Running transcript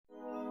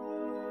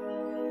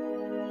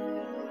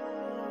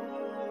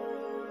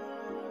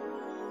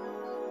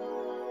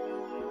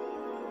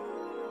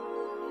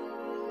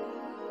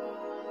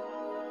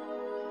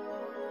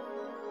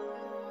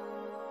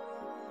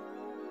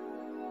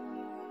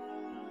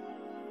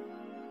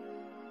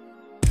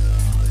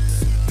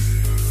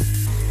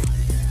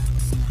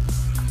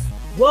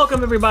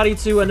Welcome, everybody,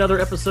 to another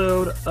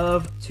episode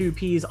of Two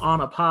Peas on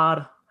a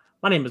Pod.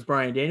 My name is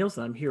Brian Daniels,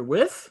 and I'm here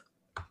with...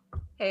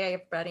 Hey,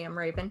 everybody, I'm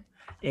Raven.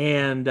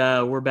 And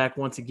we're back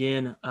once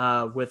again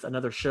with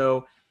another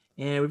show.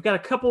 And we've got a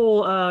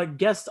couple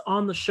guests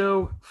on the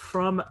show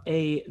from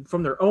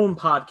their own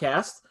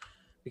podcast,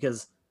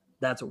 because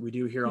that's what we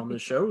do here on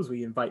this show, is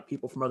we invite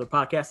people from other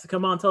podcasts to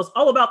come on and tell us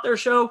all about their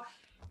show.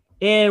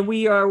 And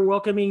we are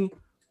welcoming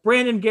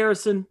Brandon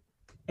Garrison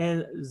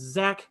and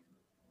Zach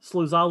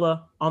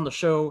Sluzala on the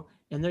show,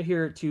 and they're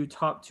here to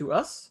talk to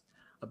us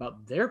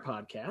about their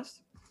podcast,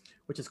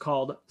 which is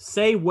called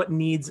Say What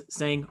Needs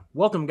Saying.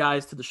 Welcome,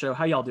 guys, to the show.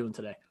 How y'all doing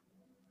today?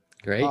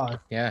 Great.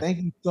 Yeah.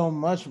 Thank you so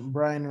much,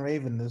 Brian and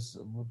Raven.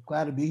 We're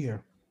glad to be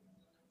here.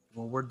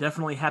 Well, we're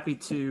definitely happy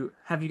to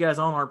have you guys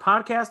on our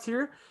podcast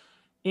here.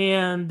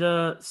 And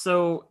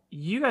so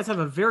you guys have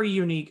a very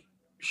unique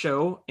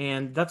show,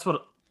 and that's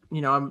what,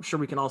 I'm sure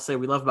we can all say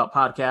we love about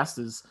podcasts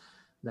is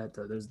that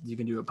you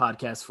can do a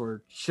podcast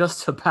for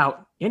just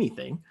about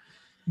anything.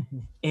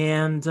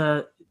 And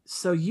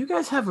so you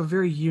guys have a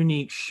very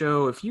unique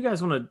show. If you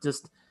guys want to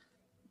just,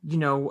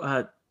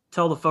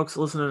 tell the folks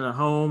listening at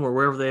home or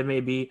wherever they may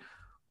be,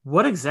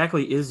 what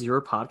exactly is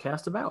your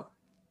podcast about?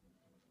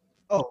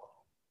 Oh,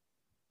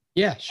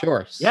 yeah,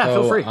 sure. Yeah,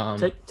 feel free.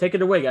 Take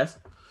it away, guys.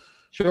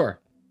 Sure.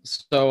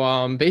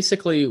 So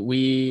basically,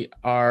 we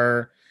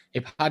are a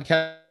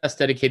podcast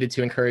dedicated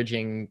to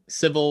encouraging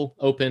civil,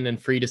 open,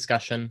 and free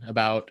discussion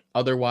about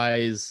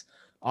otherwise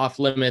off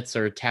limits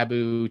or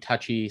taboo,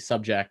 touchy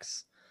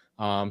subjects,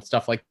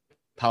 stuff like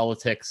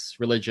politics,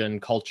 religion,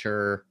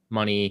 culture,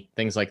 money,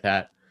 things like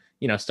that.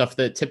 Stuff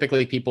that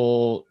typically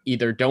people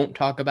either don't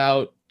talk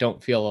about,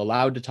 don't feel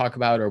allowed to talk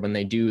about, or when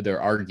they do,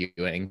 they're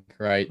arguing,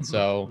 right?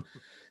 So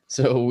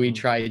we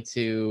try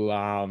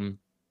to,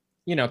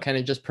 kind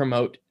of just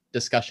promote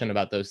discussion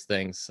about those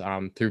things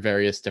through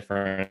various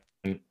different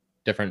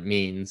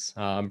means.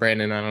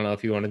 Brandon, I don't know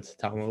if you wanted to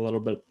tell them a little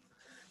bit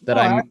that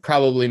I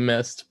probably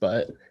missed,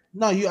 but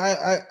no,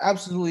 I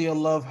absolutely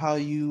love how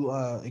you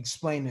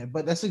explain it.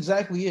 But that's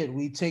exactly it.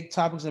 We take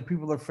topics that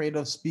people are afraid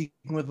of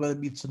speaking with, whether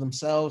it be to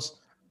themselves,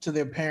 to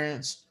their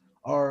parents,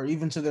 or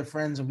even to their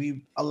friends, and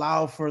we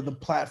allow for the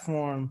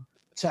platform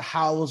to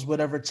house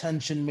whatever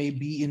tension may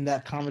be in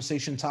that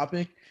conversation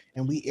topic,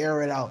 and we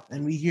air it out.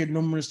 And we hear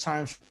numerous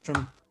times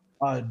from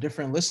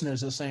different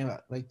listeners are saying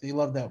that they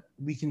love that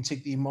we can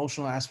take the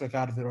emotional aspect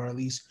out of it, or at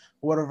least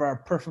whatever our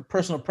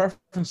personal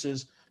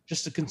preferences,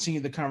 just to continue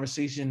the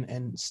conversation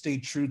and stay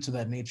true to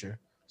that nature.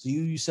 So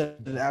you said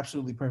it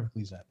absolutely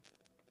perfectly, Zach.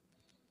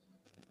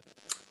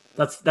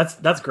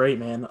 That's great,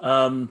 man.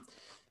 Absolutely.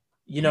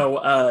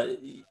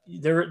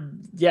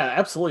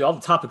 All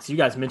the topics you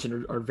guys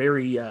mentioned are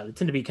very, they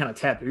tend to be kind of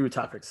taboo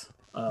topics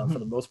for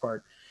the most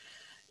part.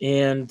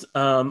 And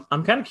I'm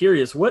kind of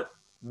curious, what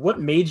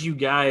made you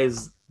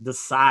guys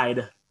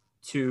decide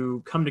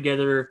to come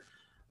together?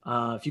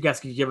 If you guys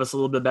could give us a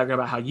little bit of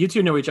background about how you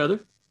two know each other,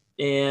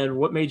 and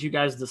what made you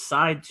guys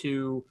decide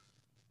to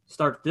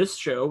start this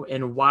show,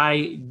 and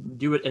why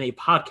do it in a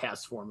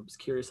podcast form? I'm just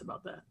curious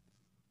about that.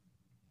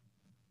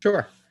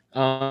 Sure.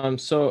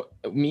 So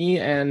me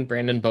and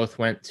Brandon both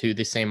went to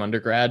the same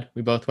undergrad.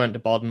 We both went to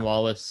Baldwin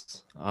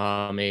Wallace,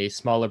 a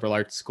small liberal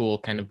arts school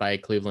kind of by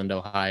Cleveland,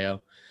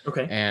 Ohio.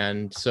 Okay.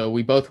 And so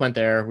we both went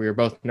there. We were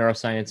both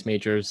neuroscience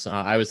majors.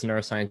 I was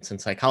neuroscience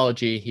and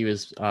psychology. He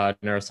was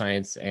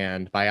neuroscience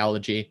and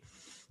biology.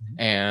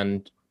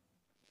 And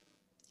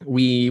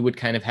we would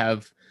kind of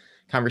have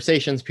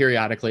conversations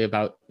periodically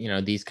about,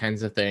 these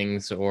kinds of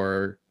things,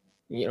 or,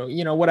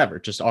 whatever,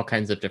 just all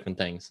kinds of different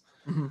things.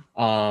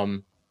 Mm-hmm.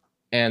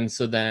 And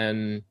so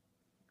then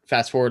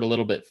fast forward a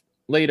little bit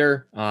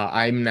later,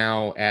 I'm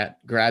now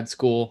at grad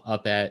school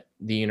up at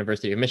the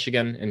University of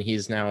Michigan, and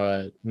he's now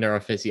a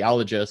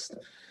neurophysiologist.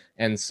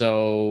 And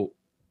so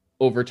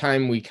over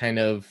time, we kind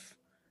of,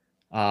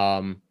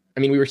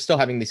 we were still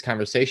having these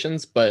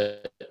conversations,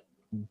 but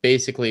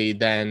basically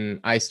then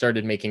I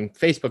started making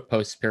Facebook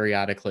posts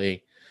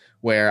periodically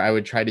where I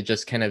would try to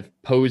just kind of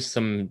pose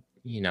some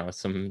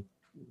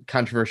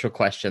controversial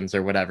questions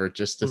or whatever,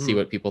 just to see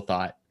what people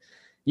thought.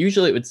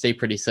 Usually it would stay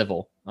pretty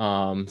civil,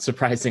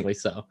 surprisingly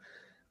so.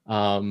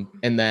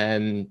 And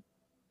then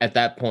at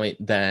that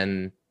point,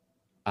 then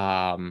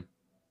I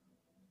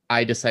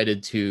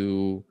decided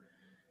to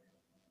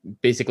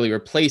basically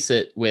replace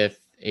it with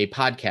a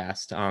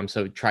podcast.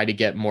 So try to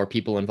get more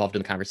people involved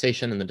in the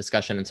conversation and the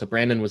discussion. And so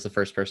Brandon was the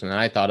first person that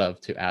I thought of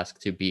to ask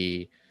to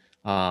be,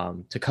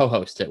 to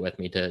co-host it with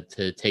me,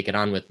 to take it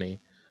on with me.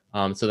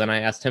 So then I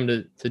asked him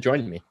to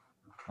join me.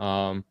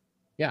 I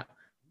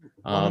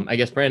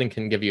guess Brandon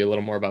can give you a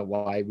little more about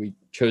why we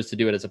chose to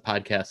do it as a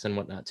podcast and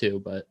whatnot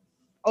too, but.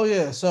 Oh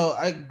yeah. So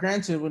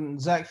granted, when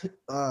Zach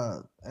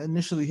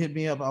initially hit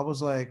me up, I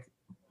was like,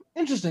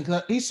 interesting,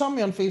 because he saw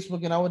me on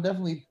Facebook, and I would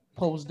definitely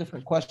pose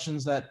different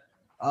questions that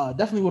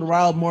definitely would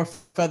rile more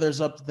feathers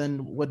up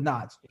than would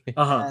not.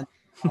 Uh-huh.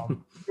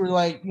 And we were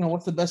like,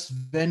 what's the best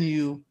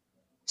venue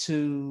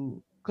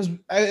to, because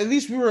at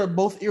least we were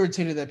both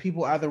irritated that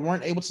people either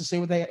weren't able to say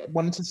what they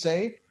wanted to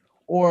say,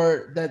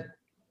 or that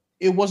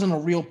it wasn't a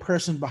real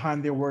person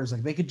behind their words.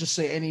 Like they could just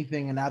say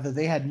anything, and either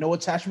they had no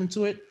attachment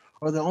to it,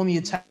 or the only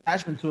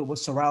attachment to it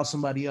was to rile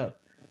somebody up.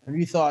 And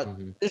we thought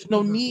there's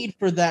no need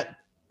for that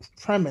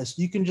premise.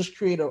 You can just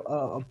create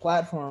a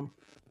platform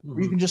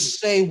where you can just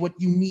say what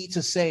you need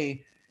to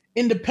say,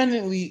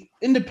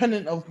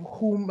 independent of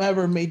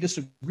whomever may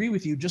disagree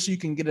with you, just so you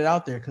can get it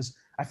out there. Because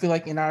I feel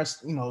like in our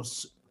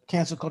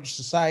cancel culture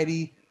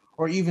society,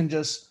 or even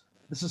just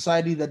the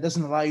society that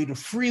doesn't allow you to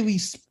freely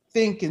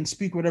think and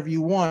speak whatever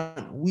you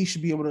want, we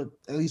should be able to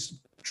at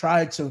least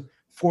try to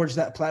forge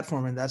that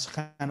platform, and that's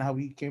kind of how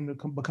we came to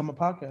become a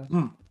podcast.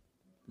 Okay.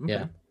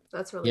 Yeah,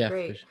 that's really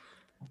great. Sure.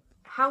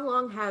 How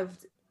long have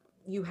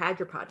you had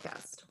your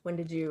podcast? When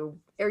did you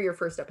air your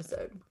first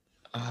episode?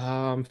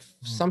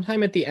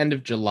 Sometime at the end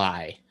of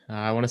July.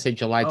 I want to say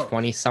July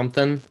 20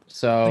 something.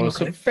 So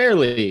Okay. so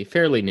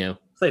fairly new.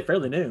 Say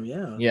fairly new,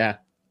 yeah. Yeah.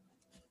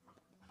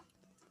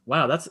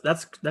 Wow, that's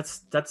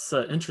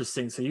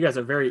interesting. So you guys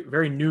are very,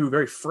 very new,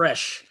 very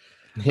fresh,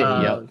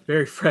 Yep.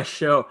 very fresh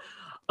show.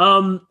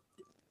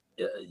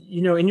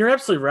 You know, and you're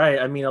absolutely right.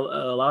 I mean, a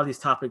lot of these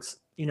topics,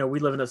 you know, we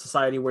live in a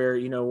society where,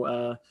 you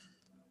know,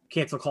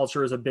 cancel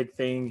culture is a big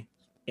thing,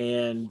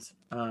 and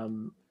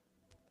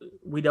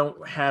we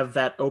don't have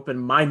that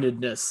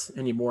open-mindedness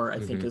anymore, I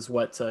think is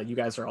what you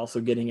guys are also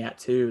getting at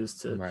too, is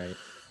to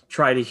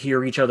try to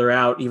hear each other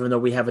out, even though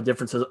we have a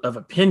difference of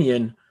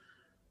opinion.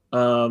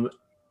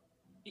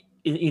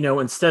 You know,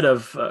 instead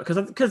of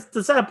because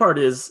the sad part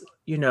is,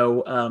 you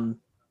know,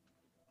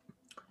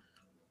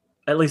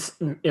 at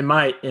least in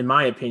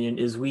my opinion,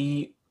 is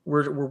we've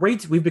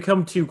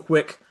become too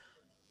quick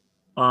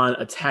on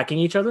attacking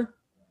each other.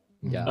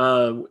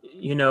 Yeah.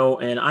 You know,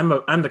 and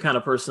I'm the kind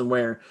of person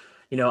where,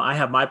 you know, I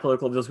have my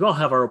political views. We all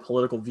have our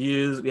political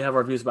views. We have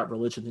our views about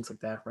religion, things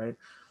like that, right?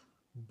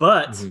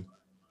 But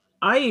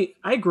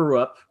I grew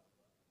up.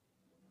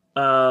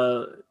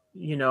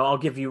 You know, I'll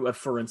give you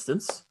for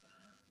instance.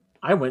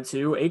 I went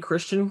to a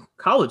Christian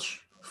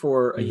college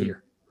for a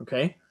year.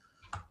 Okay.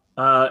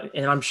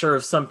 And I'm sure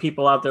if some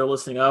people out there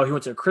listening, oh, he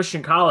went to a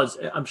Christian college,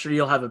 I'm sure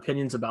you'll have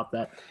opinions about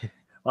that.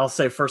 I'll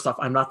say, first off,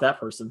 I'm not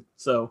that person.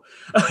 So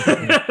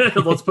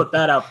let's put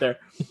that out there.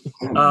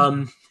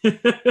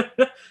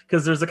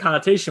 Because there's a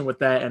connotation with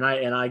that, and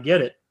I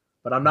get it,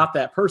 but I'm not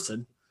that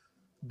person.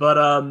 But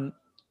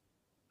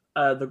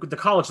the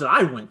college that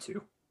I went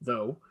to,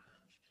 though,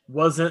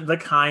 wasn't the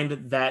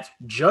kind that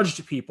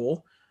judged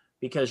people,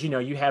 because, you know,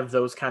 you have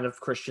those kind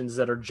of Christians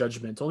that are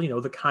judgmental, you know,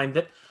 the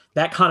kind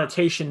that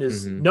connotation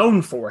is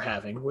known for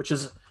having, which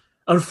is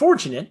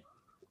unfortunate,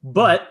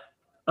 but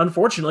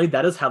unfortunately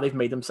that is how they've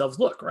made themselves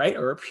look, right,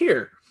 or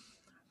appear.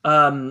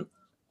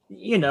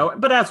 You know,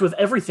 but as with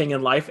everything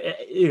in life,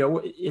 you know,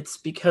 it's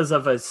because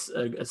of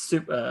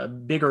a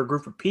bigger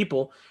group of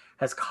people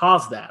has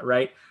caused that,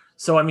 right?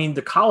 So, I mean,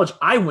 the college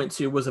I went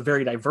to was a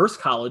very diverse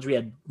college. We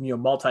had, you know,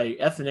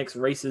 multi-ethnics,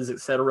 races,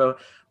 etc.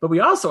 But we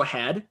also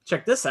had,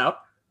 check this out,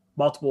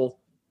 multiple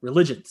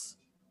religions.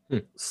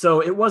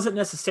 So it wasn't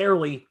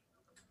necessarily,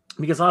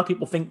 because a lot of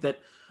people think that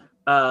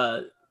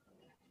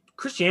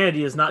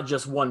Christianity is not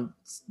just one.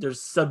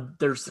 There's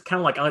kind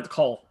of like, I like to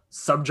call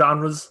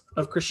subgenres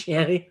of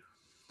Christianity.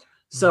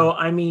 So,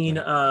 I mean,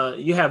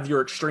 you have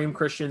your extreme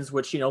Christians,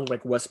 which, you know,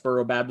 like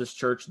Westboro Baptist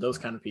Church, those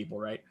kind of people,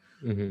 right?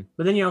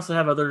 But then you also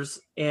have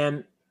others.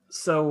 And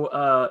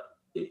so,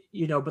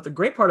 you know, but the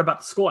great part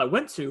about the school I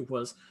went to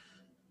was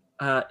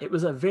it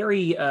was a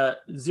very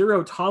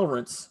zero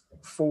tolerance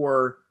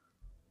for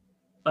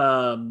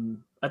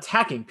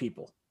attacking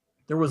people.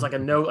 There was like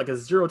a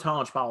zero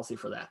tolerance policy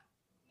for that.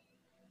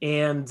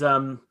 And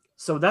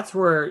so that's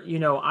where, you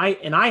know,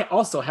 I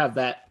also have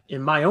that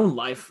in my own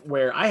life,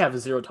 where I have a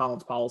zero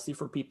tolerance policy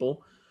for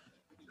people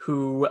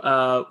who,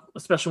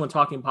 especially when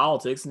talking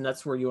politics, and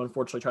that's where you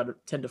unfortunately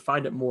tend to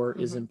find it more,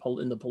 is in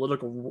the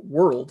political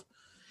world.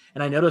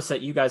 And I noticed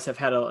that you guys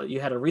had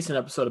a recent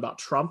episode about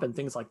Trump and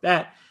things like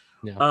that.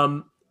 Yeah.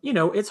 You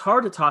know, it's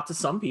hard to talk to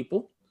some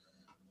people.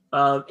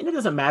 And it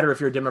doesn't matter if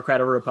you're a Democrat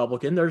or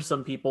Republican. There's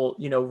some people,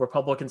 you know,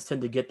 Republicans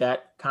tend to get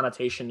that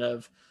connotation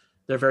of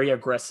they're very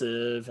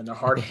aggressive and they're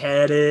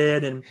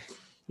hard-headed and,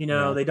 you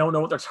know, they don't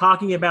know what they're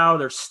talking about.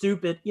 They're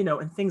stupid, you know,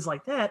 and things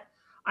like that.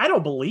 I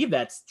don't believe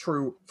that's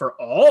true for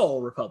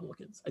all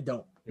Republicans. I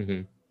don't.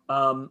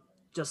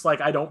 Just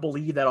like I don't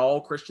believe that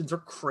all Christians are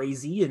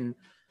crazy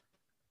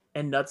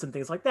and nuts and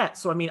things like that.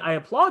 So, I mean, I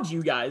applaud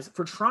you guys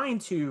for trying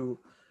to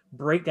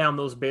break down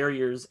those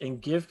barriers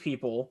and give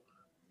people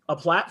a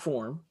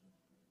platform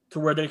to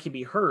where they can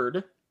be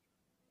heard,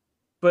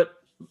 but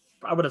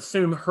I would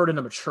assume heard in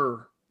a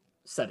mature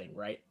setting,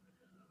 right?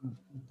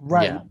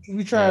 Right. Yeah.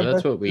 We try.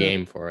 That's what we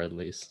aim for, at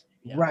least.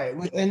 Yeah. Right.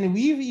 And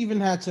we've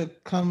even had to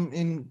come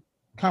in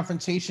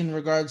confrontation in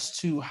regards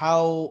to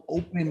how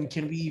open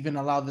can we even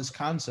allow this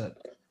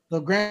concept. So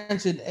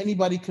granted,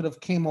 anybody could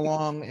have came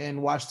along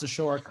and watched the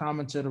show or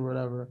commented or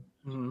whatever.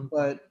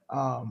 But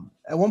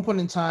at one point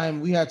in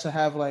time, we had to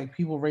have like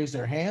people raise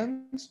their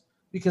hands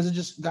because it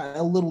just got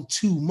a little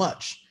too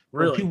much.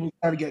 Really? People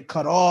started to get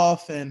cut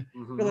off, and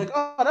you're like,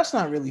 oh, that's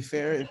not really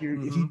fair. If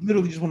you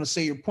literally just want to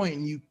say your point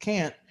and you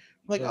can't,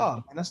 Like, Yeah. oh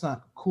man, that's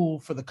not cool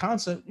for the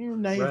concept.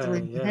 Now you have to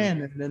Right, raise your yeah.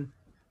 hand,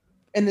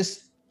 and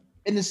it's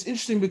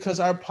interesting because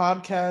our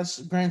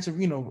podcast, granted,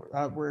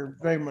 we're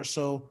very much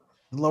so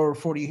lower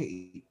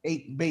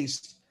 48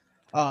 based,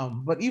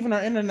 but even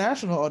our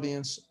international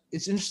audience,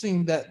 it's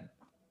interesting that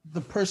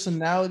the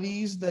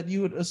personalities that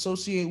you would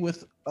associate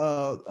with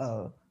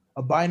a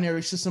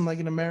binary system like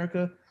in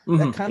America,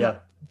 that kind of Yeah.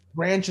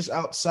 branches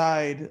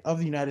outside of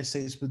the United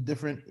States with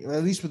different,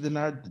 at least within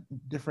our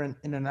different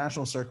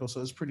international circles.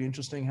 So it's pretty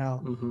interesting how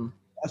hmm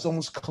that's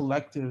almost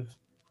collective,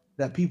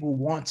 that people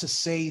want to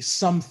say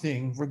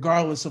something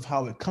regardless of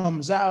how it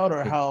comes out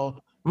or how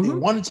they hmm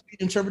want it to be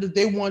interpreted.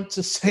 They want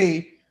to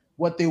say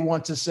what they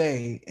want to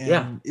say,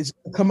 Yeah. and it's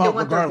gonna come They out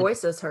want their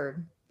regardless. voices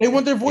heard. They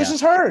want their voices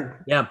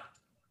heard. Yeah.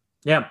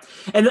 Yeah.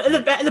 And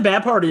the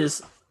bad part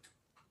is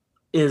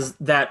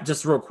that,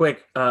 just real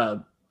quick,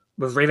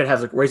 was Raven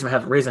has a question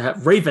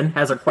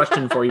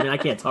for you, and I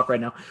can't talk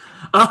right now.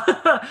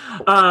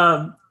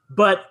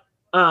 But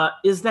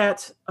is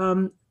that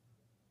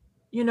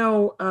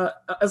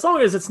as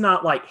long as it's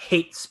not like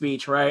hate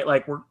speech, right?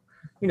 Like we're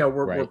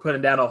Right.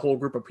 putting down a whole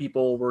group of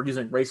people, we're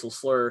using racial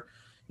slur.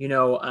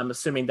 I'm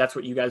assuming that's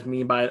what you guys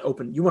mean by an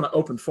open. You want an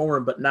open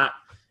forum, but not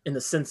in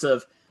the sense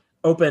of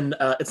open.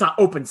 It's not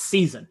open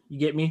season. You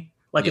get me?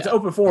 Like it's Yeah.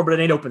 open forum, but it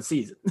ain't open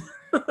season.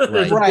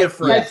 There's a Right.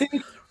 difference. I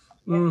think.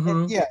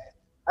 Mhm. Yeah,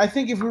 I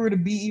think if we were to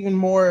be even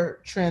more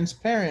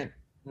transparent,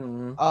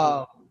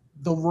 Mhm.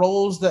 the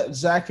roles that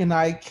Zach and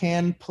I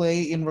can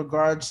play in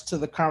regards to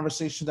the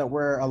conversation that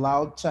we're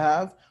allowed to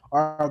have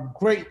are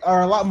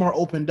a lot more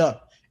opened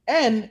up.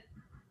 And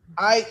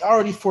I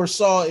already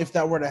foresaw if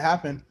that were to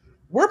happen,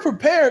 we're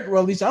prepared, or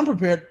at least I'm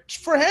prepared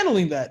for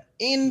handling that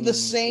in the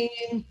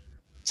same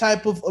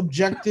type of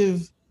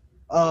objective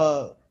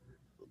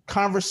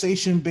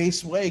conversation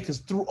based way, because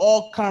through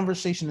all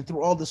conversation and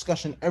through all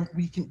discussion,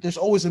 there's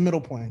always a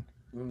middle point.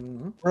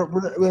 Mhm.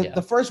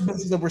 The first bit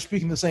is that we're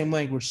speaking the same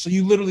language, so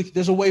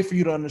there's a way for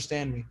you to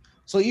understand me.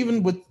 So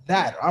even with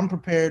that, we're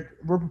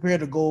prepared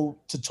to go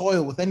to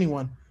toil with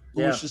anyone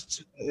who wishes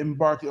to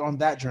embark on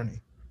that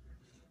journey.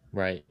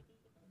 Right.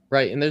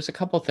 And there's a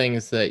couple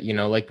things that,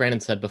 like Brandon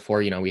said before,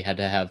 we had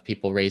to have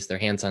people raise their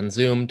hands on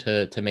Zoom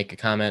to make a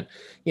comment,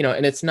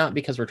 and it's not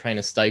because we're trying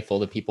to stifle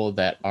the people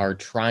that are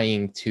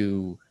trying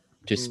to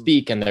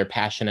speak and they're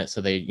passionate.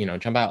 So they,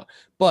 jump out.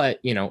 But,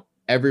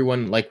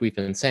 everyone, like we've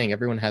been saying,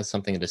 everyone has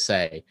something to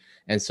say.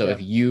 And so if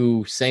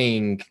you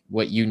saying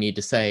what you need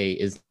to say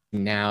is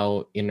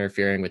now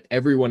interfering with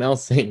everyone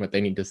else saying what they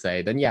need to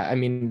say, then yeah, I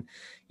mean,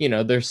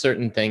 there's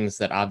certain things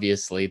that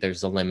obviously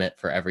there's a limit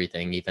for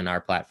everything, even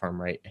our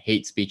platform, right?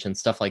 Hate speech and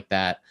stuff like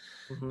that.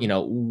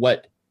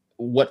 Mhm.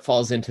 What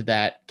falls into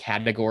that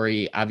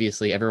category?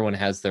 Obviously, everyone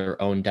has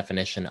their own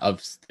definition of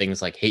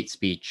things like hate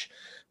speech.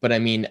 But I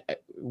mean,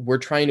 we're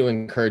trying to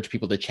encourage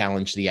people to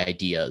challenge the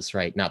ideas,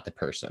 right? Not the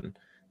person.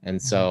 And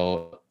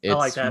so I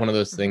like it's that. one of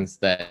those things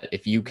that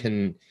if you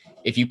can't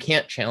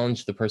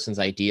challenge the person's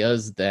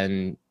ideas,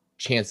 then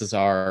chances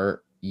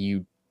are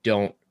you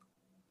don't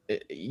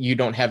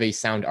have a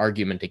sound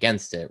argument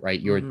against it, right?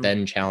 You're Mhm.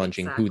 then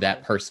challenging who that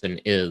Exactly. person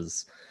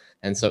is.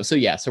 And so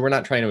we're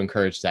not trying to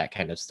encourage that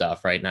kind of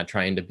stuff, right? Not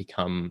trying to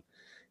become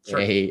Sure.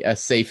 a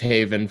safe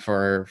haven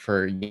for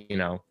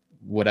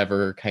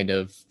whatever kind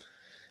of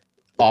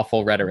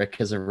awful rhetoric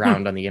is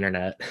around on the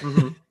internet.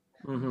 Mhm.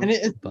 Mhm. And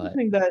it's But-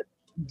 something that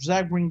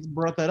Zach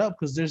brought that up,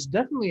 because there's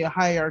definitely a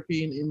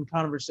hierarchy in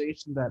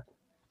conversation that,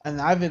 and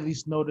I've at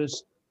least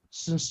noticed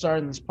since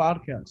starting this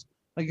podcast.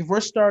 Like if we're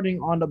starting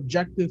on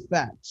objective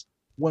facts,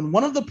 when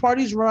one of the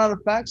parties run out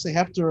of facts, they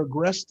have to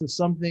regress to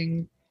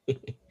something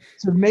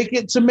to make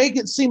it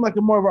seem like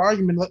a more of an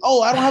argument. Like,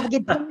 oh, I don't have a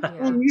good point.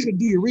 Yeah. You should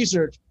do your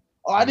research.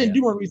 Oh, I didn't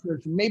do my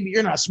research. Maybe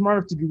you're not smart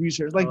enough to do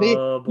research. Like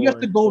Oh, you have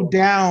to boy. go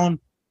down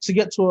to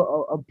get to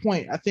a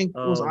point. I think it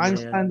was Oh,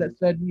 Einstein man. that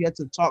said you had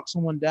to talk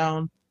someone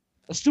down.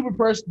 A stupid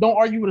person, don't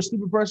argue with a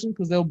stupid person,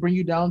 because they'll bring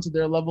you down to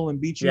their level and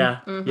beat you. Yeah,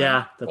 Mhm.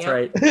 yeah, that's Yep.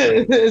 right.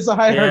 It's a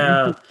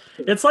hierarchy.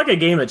 Yeah, it's like a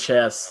game of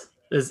chess.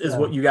 Is Yeah.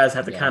 what you guys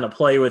have to Yeah. kind of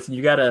play with.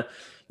 You gotta,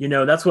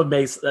 that's what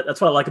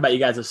I like about you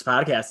guys'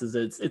 podcast is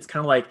it's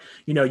kind of like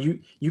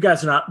you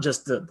guys are not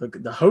just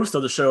the host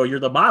of the show.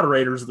 You're the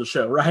moderators of the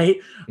show, right?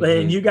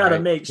 And you got to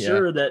Right, make yeah.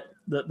 sure that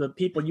the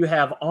people you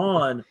have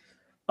on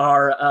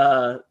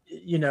are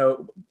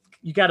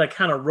you got to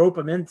kind of rope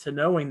them into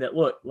knowing that,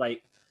 look,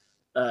 like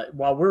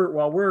while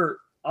we're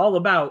all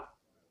about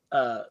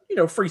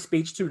free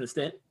speech to an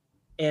extent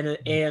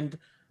and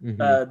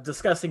Mhm.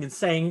 discussing and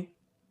saying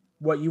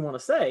what you want to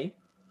say,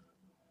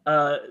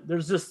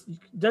 there's just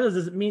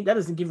that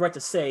doesn't give you right to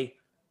say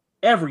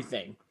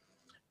everything.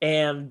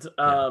 And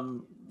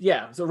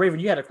so Raven,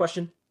 you had a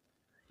question?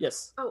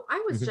 Yes. Oh,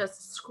 I was Mhm.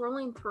 just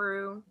scrolling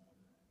through,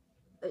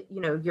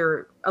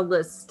 your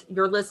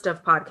list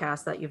of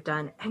podcasts that you've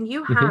done, and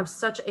you Mhm. have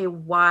such a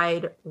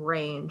wide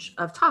range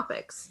of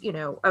topics.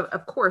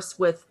 Of course,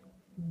 with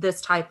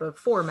this type of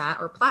format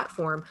or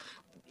platform,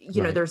 Right.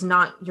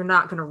 you're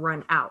not going to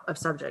run out of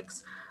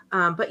subjects.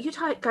 But you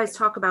guys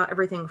talk about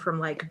everything from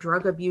like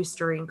drug abuse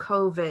during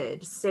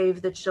COVID,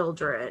 Save the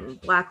Children,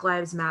 Black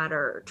Lives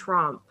Matter,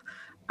 Trump,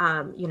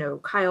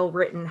 Kyle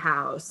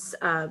Rittenhouse.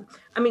 I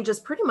mean,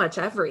 just pretty much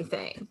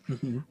everything.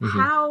 Mm-hmm.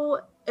 How,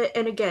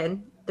 and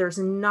again, there's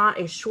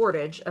not a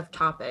shortage of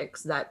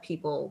topics that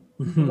people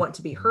want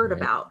to be heard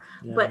about,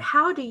 but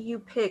how do you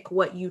pick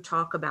what you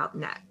talk about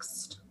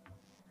next?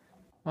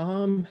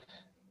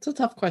 It's a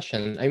tough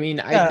question. I mean,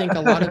 I think a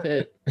lot of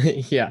it,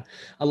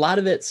 a lot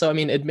of it. So, I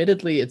mean,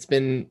 admittedly,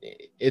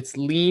 it's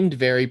leaned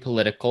very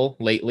political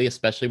lately,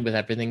 especially with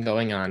everything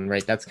going on,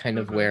 right? That's kind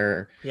of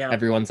where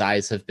everyone's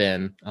eyes have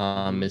been,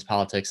 is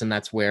politics. And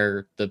that's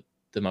where the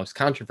most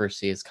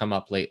controversy has come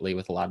up lately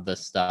with a lot of this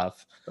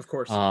stuff. Of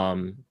course.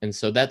 And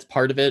so that's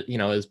part of it,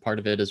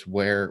 is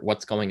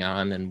what's going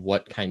on and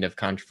what kind of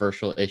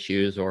controversial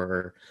issues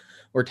or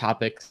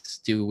topics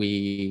do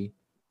we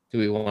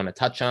want to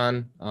touch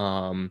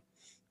on?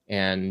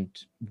 And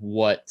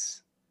what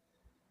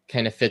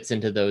kind of fits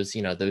into those,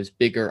 those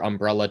bigger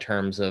umbrella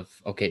terms of,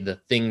 okay, the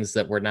things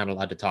that we're not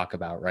allowed to talk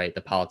about, right? The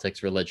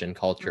politics, religion,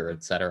 culture,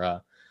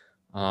 etc.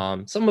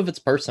 Some of it's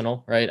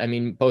personal, right? I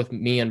mean, both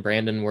me and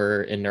Brandon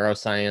were in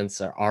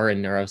neuroscience, or are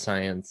in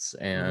neuroscience.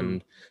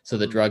 And so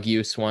the drug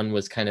use one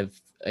was kind of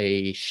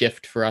a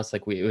shift for us.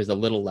 Like it was a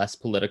little less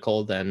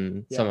political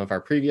than some of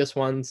our previous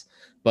ones,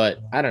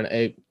 but I don't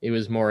know, it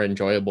was more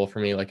enjoyable for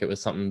me. Like it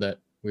was something that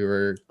we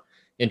were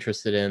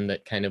interested in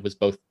that kind of was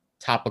both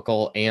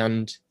topical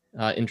and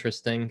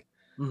interesting.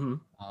 I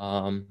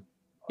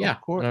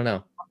don't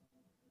know.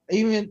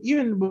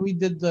 Even when we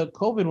did the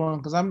COVID one,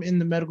 because I'm in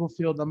the medical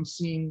field, I'm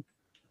seeing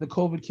the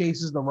COVID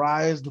cases, the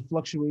rise, the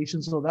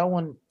fluctuations. So that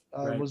one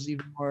was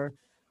even more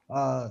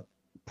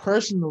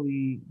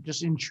personally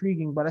just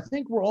intriguing. But I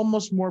think we're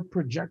almost more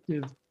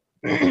projective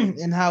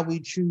in how we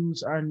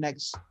choose our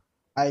next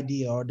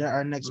idea or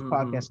our next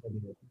podcast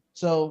idea.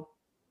 So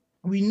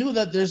we knew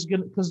that there's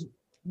gonna, because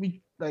we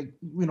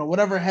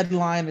whatever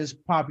headline is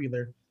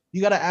popular,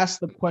 you got to ask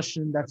the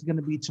question that's going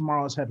to be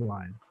tomorrow's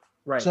headline.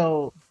 Right.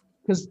 So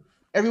because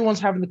everyone's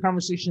having the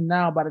conversation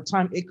now, by the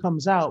time it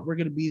comes out, we're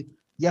going to be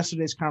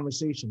yesterday's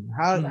conversation.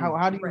 How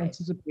do you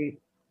anticipate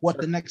what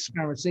the next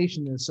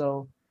conversation is?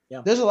 So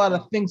there's a lot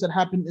of things that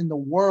happen in the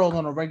world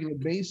on a regular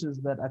basis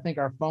that I think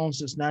our phones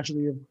just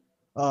naturally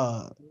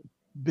have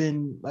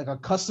been like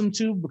accustomed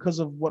to because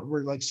of what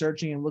we're like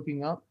searching and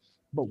looking up.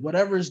 But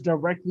whatever is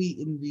directly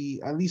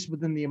at least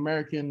within the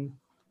American,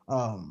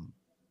 I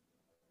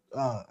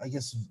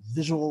guess,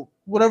 visual,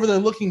 whatever they're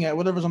looking at,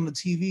 whatever's on the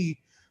TV,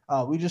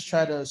 we just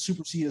try to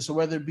supersede it. So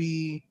whether it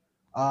be,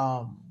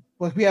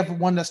 like we have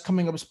one that's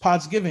coming up is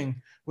Podsgiving,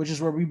 which is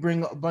where we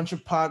bring a bunch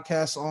of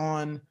podcasts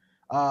on,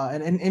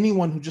 and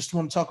anyone who just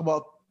want to talk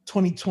about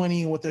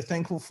 2020 and what they're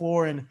thankful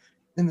for, and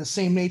in the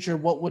same nature,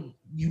 what would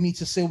you need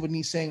to say what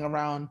he's saying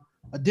around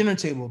a dinner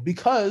table,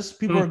 because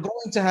people are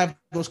going to have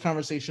those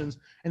conversations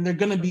and they're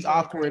going to be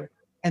awkward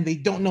and they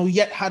don't know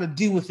yet how to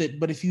deal with it.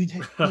 But if you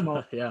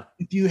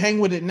if you hang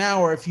with it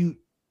now, or if you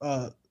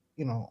I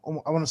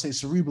want to say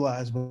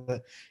cerebralize,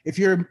 but if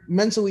you're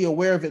mentally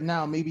aware of it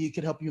now, maybe it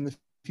could help you in the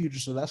future.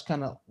 So that's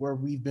kind of where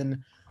we've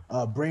been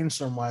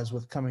brainstorm wise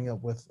with coming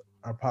up with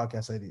our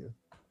podcast idea.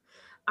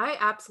 I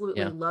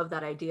absolutely love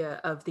that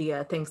idea of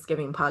the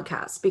Thanksgiving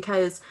podcast,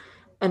 because,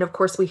 and of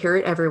course we hear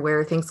it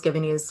everywhere,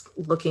 Thanksgiving is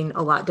looking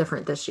a lot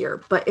different this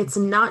year, but it's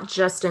not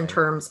just in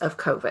terms of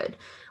COVID.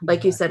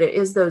 Like you said, it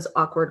is those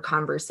awkward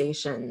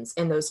conversations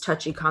and those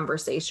touchy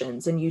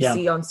conversations. And you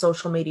see on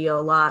social media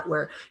a lot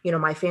where,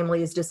 my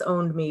family has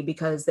disowned me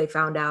because they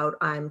found out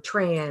I'm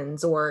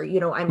trans, or,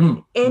 I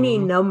mean, any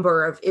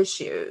number of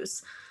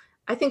issues.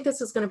 I think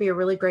this is going to be a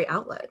really great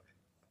outlet.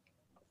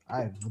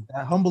 I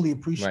humbly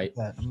appreciate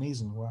that.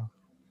 Amazing. Wow.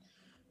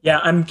 Yeah,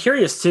 I'm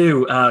curious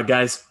too,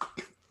 guys.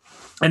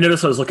 I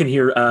noticed I was looking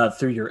here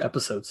through your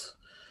episodes,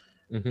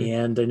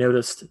 and I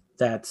noticed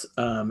that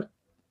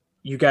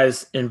you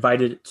guys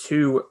invited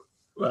 2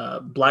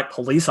 Black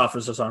police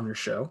officers on your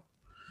show,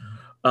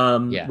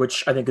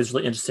 which I think is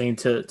really interesting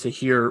to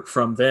hear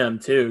from them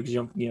too,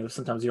 because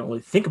sometimes you don't really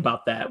think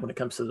about that when it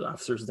comes to the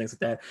officers and things like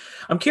that.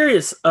 I'm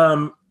curious,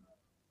 you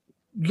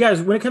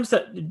guys, when it comes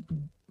to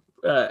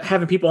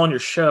having people on your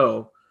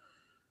show,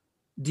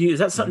 is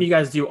that something you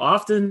guys do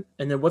often?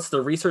 And then what's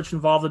the research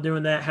involved in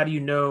doing that? How do you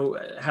know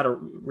how to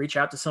reach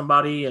out to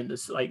somebody? And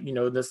it's like,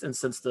 in this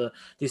instance,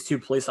 these 2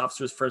 police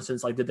officers, for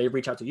instance, like, did they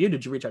reach out to you?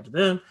 Did you reach out to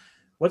them?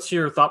 What's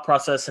your thought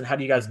process, and how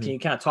do you guys, can you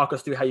kind of talk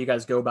us through how you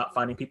guys go about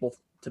finding people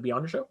to be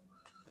on your show?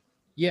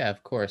 Yeah,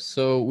 of course.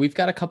 So we've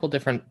got a couple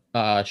different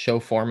show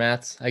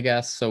formats, I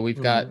guess. So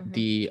we've got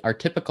our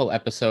typical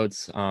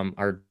episodes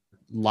are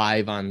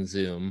live on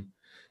Zoom.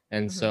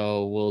 And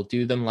so we'll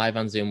do them live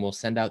on Zoom. We'll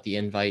send out the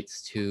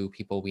invites to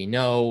people we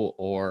know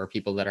or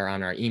people that are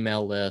on our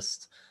email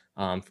list,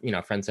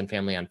 friends and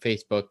family on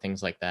Facebook,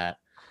 things like that.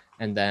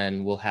 And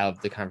then we'll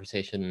have the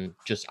conversation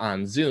just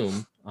on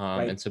Zoom.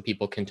 And so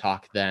people can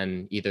talk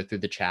then either through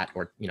the chat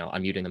or,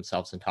 unmuting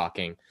themselves and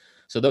talking.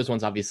 So those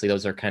ones, obviously,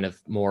 those are kind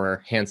of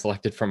more hand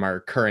selected from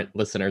our current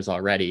listeners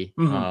already.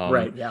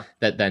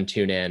 That then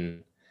tune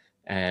in.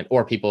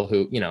 or people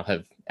who,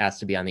 have asked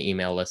to be on the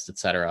email list,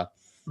 etc.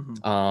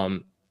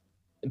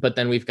 But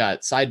then we've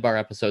got sidebar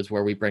episodes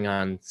where we bring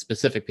on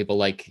specific people,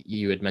 like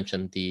you had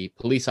mentioned, the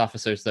police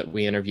officers that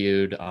we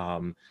interviewed.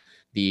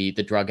 The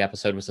drug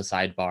episode was a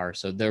sidebar.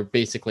 So they're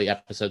basically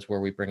episodes where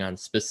we bring on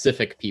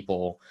specific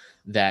people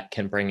that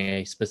can bring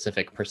a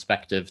specific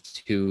perspective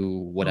to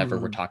whatever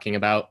we're talking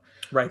about.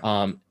 Right.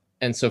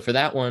 And so for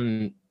that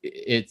one,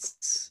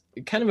 it's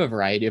kind of a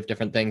variety of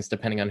different things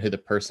depending on who the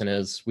person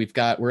is.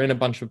 We're in a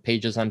bunch of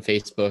pages on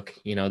Facebook,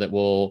 that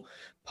we'll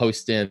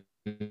post in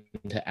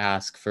to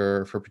ask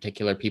for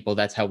particular people.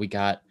 That's how we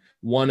got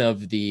one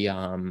of the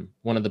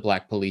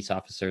Black police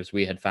officers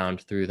we had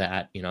found through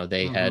that.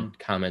 They had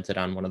commented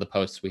on one of the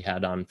posts we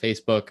had on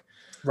Facebook.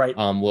 Right.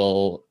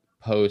 We'll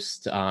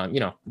post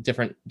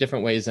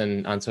different ways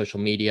on social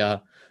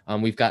media.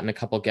 We've gotten a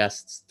couple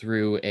guests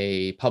through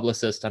a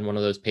publicist on one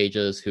of those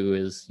pages who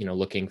is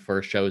looking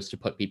for shows to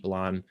put people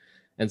on.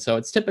 And so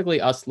it's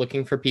typically us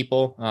looking for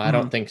people. I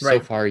don't think so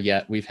far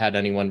yet we've had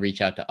anyone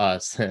reach out to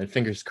us.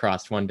 Fingers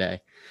crossed one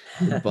day.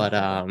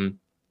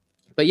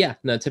 But yeah,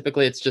 no,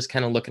 typically it's just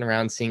kind of looking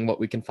around, seeing what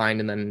we can find.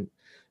 And then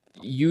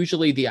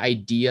usually the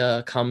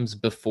idea comes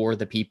before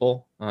the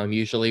people.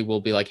 Usually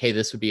we'll be like, hey,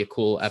 this would be a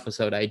cool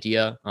episode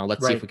idea.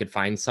 Let's see if we could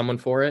find someone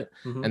for it.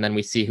 And then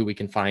we see who we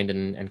can find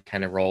and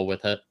kind of roll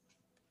with it.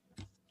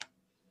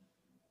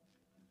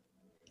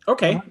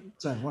 Okay.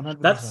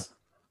 100%.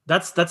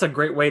 That's a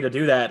great way to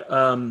do that.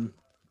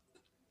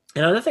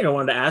 Another thing I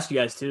wanted to ask you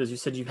guys too is you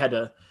said you've had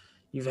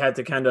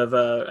to kind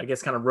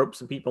of rope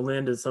some people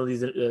into some of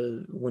these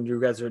when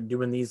you guys are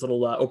doing these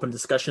little open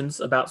discussions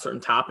about certain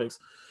topics.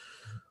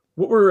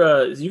 What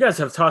were you guys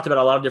have talked about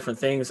a lot of different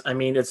things. I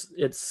mean,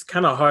 it's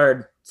kind of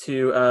hard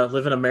to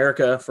live in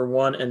America for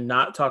one and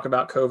not talk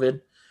about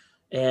COVID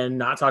and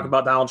not talk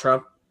about Donald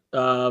Trump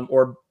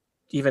or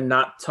even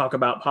not talk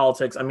about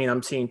politics. I mean,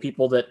 I'm seeing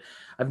people that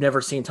I've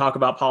never seen talk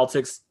about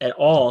politics at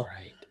all,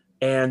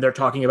 and they're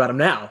talking about them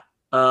now,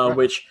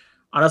 which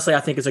honestly I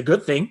think is a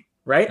good thing,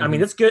 right? I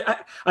mean, it's good.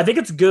 I think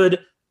it's good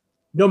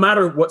no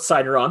matter what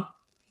side you're on.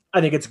 I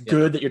think it's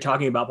good that you're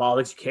talking about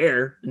politics. You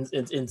care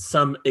to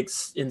some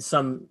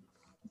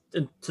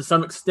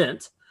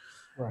extent.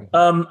 Right.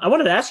 I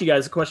wanted to ask you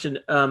guys a question.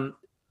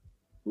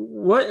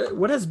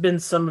 What has been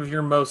some of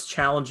your most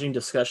challenging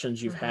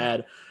discussions you've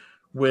had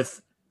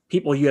with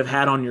people you have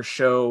had on your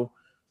show,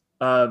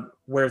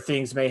 where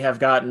things may have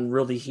gotten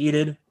really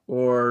heated,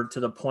 or to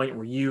the point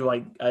where you,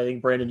 like, I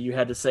think Brandon, you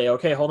had to say,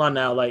 okay, hold on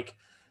now, like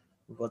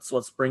let's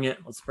bring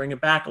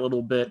it back a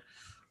little bit.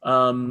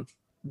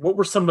 What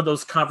were some of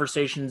those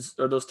conversations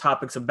or those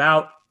topics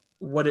about?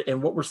 What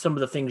were some of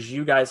the things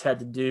you guys had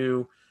to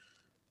do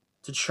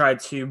to try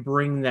to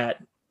bring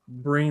that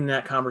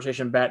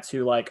conversation back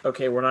to, like,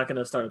 okay, we're not going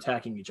to start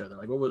attacking each other?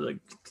 Like,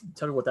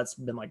 tell me what that's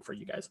been like for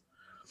you guys.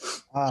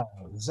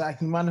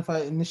 Zach, you mind if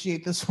I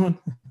initiate this one?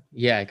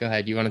 Yeah, go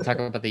ahead. You want to talk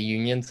about the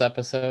unions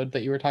episode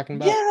that you were talking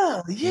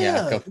about?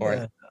 Yeah, go for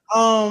it.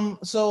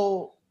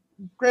 So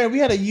granted, we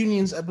had a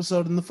unions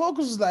episode, and the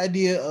focus was the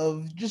idea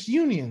of just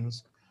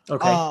unions.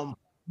 Okay.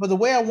 But the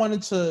way I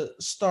wanted to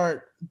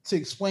start to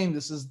explain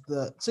this is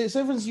say for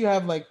instance, you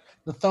have like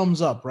the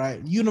thumbs up,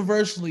 right?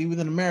 Universally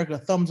within America,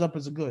 thumbs up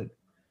is a good.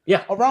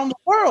 Yeah. Around the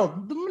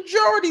world, the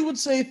majority would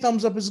say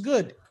thumbs up is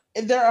good.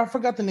 And I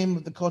forgot the name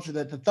of the culture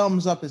that the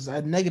thumbs up is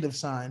a negative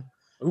sign.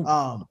 Ooh.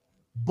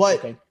 But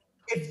okay.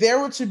 if they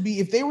were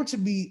to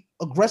be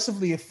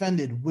aggressively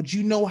offended, would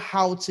you know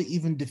how to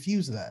even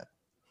diffuse that?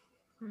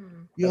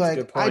 You're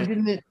That's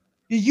like,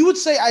 you would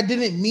say I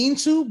didn't mean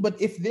to, but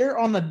if they're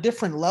on a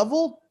different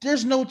level,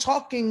 there's no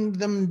talking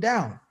them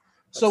down.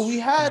 So we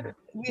had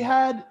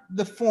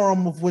the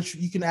forum of which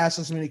you can ask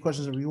as many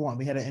questions as you want.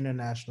 We had an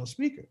international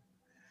speaker.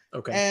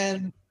 Okay.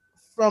 And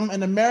from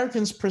an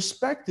American's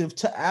perspective,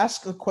 to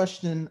ask a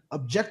question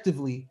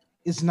objectively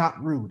is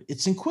not rude.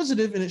 It's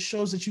inquisitive, and it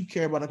shows that you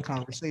care about a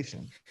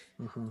conversation.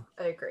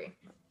 I agree.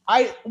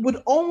 I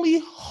would only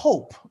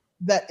hope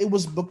that it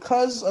was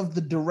because of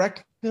the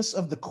directness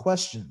of the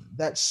question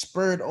that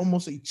spurred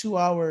almost a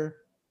 2-hour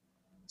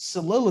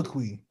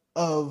soliloquy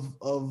of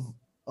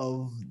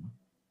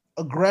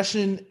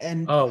aggression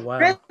and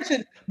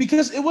granted,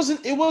 because it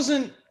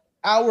wasn't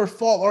our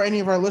fault or any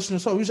of our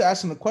listeners. So we were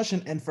asking the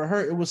question, and for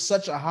her, it was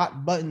such a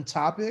hot button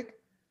topic.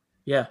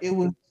 Yeah, it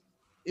was.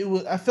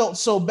 I felt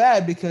so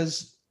bad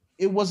because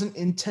it wasn't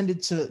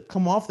intended to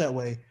come off that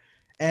way.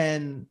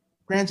 And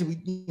granted,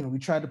 we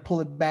tried to pull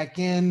it back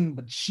in,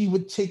 but she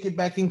would take it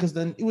back in because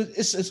then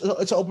it's an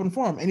open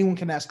forum. Anyone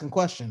can ask a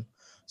question.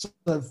 So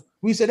if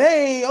we said,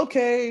 "Hey,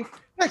 okay,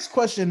 next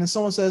question," and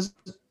someone says,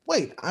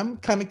 "Wait, I'm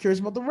kind of curious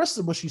about the rest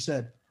of what she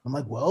said." I'm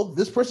like, well,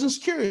 this person's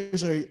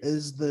curious. Are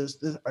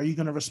you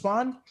going to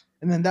respond?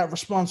 And then that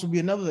response would be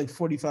another like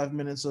 45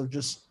 minutes of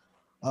just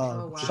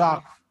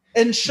shock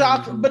and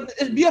shock. Mm-hmm. But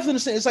you have to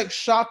understand, it's like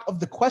shock of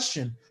the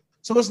question.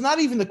 So it's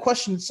not even the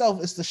question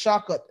itself. It's the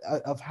shock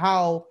of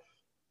how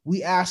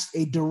we asked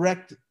a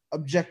direct,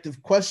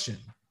 objective question.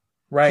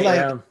 Right.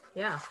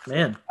 Yeah.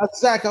 Man.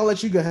 Zach, I'll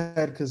let you go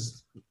ahead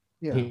because,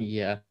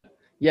 Yeah.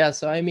 Yeah,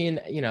 so I mean,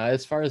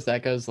 as far as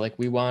that goes, like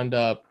we wound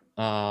up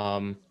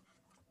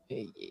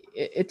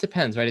it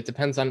depends, right? It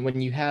depends on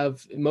when you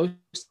have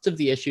most of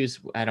the issues.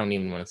 I don't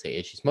even want to say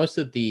issues. Most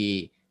of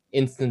the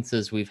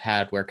instances we've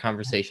had where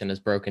conversation has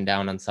broken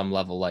down on some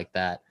level like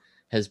that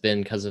has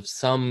been because of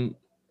some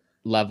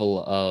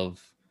level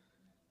of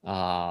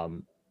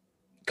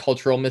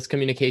cultural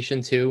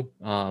miscommunication too.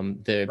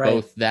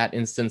 Both that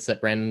instance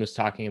that Brandon was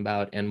talking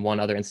about and one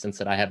other instance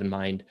that I have in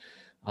mind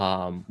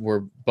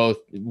were both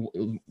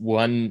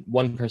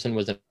one person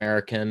was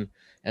American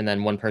and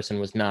then one person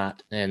was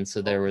not, and so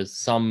there was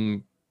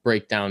some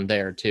breakdown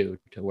there too,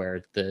 to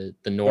where the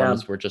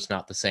norms were just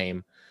not the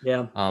same.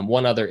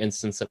 One other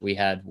instance that we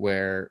had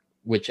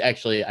which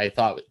actually I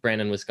thought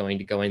Brandon was going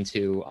to go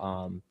into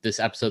this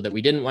episode that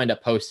we didn't wind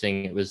up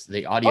posting. It was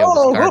the audio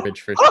was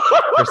garbage for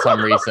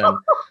some reason.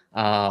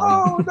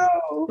 Oh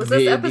no! Was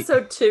this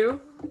episode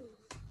 2?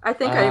 I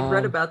think I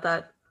read about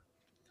that.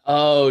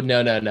 Oh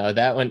no,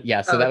 that one.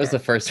 Yeah, so that was the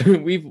first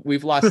one.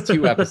 We've lost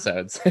 2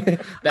 episodes.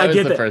 That was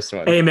the first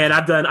one. Hey man,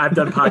 I've done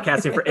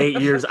podcasting for 8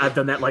 years. I've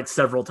done that like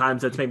several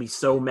times. It's made me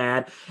so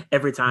mad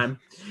every time.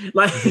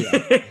 Like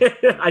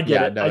I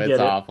get it. No, I get it's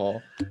it.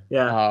 awful.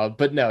 Yeah.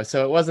 But no,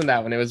 so it wasn't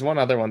that one. It was one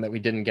other one that we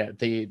didn't get.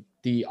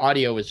 The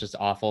audio was just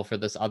awful for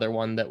this other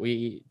one that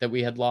we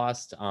had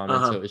lost. And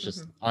so it was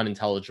just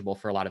unintelligible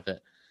for a lot of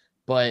it.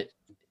 But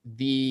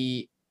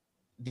the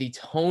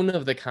tone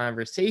of the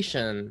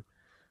conversation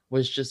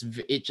was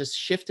just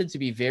shifted to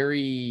be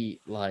very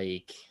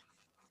like,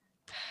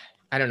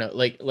 I don't know,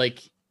 like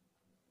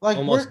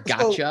almost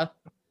gotcha.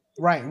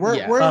 Right.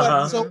 We're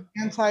like so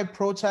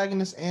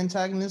anti-protagonist,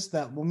 antagonist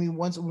that when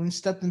we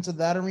stepped into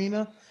that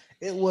arena,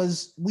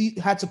 we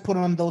had to put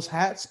on those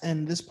hats,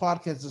 and this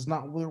podcast does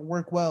not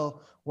work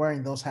well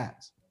wearing those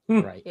hats.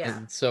 Right. Yeah.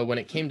 And so when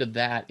it came to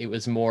that, it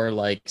was more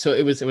like, so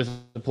it was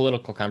a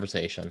political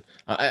conversation.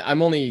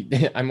 I'm only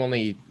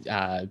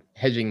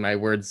hedging my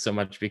words so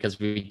much because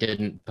we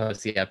didn't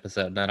post the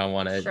episode and I don't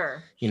want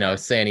to,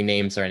 say any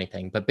names or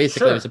anything, but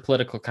basically it was a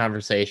political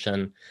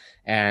conversation,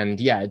 and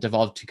it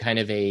devolved to kind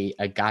of a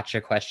gotcha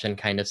question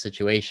kind of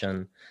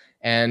situation.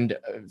 And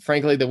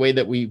frankly, the way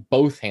that we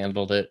both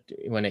handled it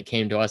when it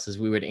came to us is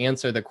we would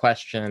answer the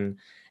question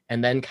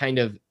and then kind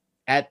of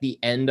at the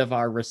end of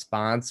our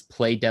response,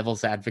 play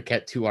devil's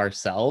advocate to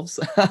ourselves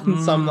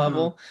on some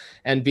level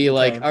and be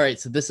like, all right,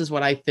 so this is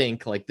what I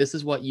think, like, this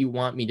is what you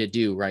want me to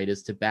do, right?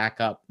 Is to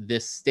back up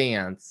this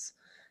stance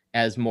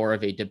as more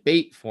of a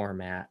debate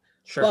format.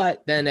 Sure.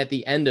 But then at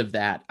the end of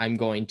that, I'm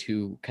going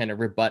to kind of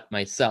rebut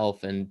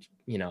myself and,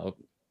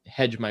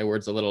 hedge my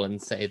words a little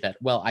and say that,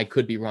 well, I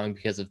could be wrong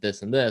because of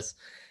this and this.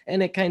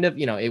 And it kind of,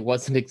 it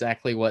wasn't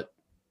exactly what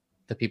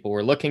the people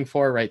were looking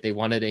for, right? They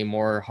wanted a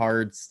more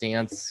hard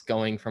stance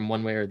going from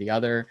one way or the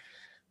other.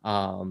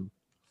 But,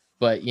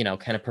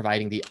 kind of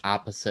providing the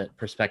opposite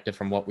perspective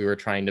from what we were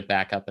trying to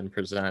back up and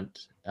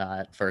present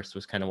at first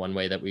was kind of one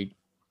way that we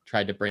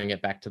tried to bring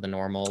it back to the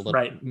normal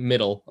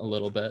middle a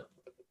little bit.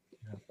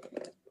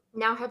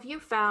 Now, have you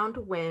found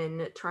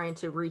when trying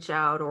to reach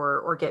out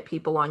or get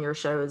people on your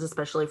shows,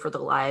 especially for the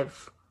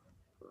live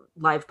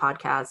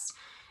podcasts,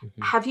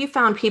 have you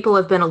found people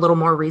have been a little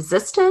more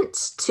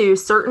resistant to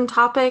certain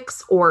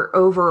topics, or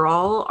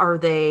overall are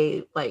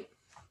they like,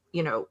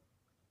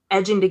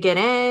 edging to get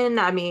in?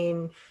 I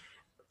mean,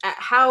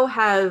 how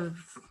have,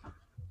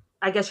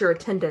 I guess, your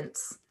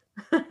attendance,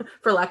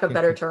 for lack of a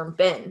better term,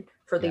 been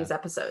for these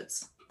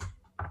episodes?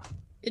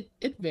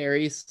 It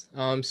varies.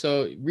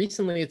 So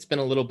recently it's been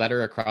a little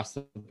better across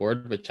the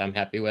board, which I'm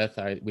happy with.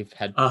 We've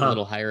had a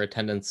little higher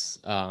attendance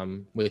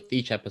with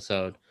each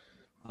episode.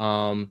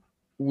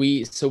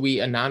 We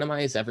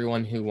anonymize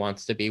everyone who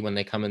wants to be when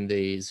they come in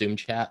the Zoom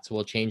chat. So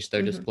we'll change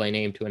their display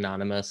name to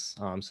anonymous,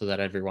 so that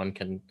everyone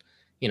can,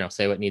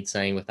 say what needs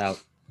saying without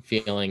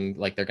feeling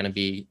like they're going to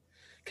be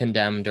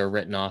condemned or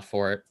written off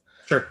for it.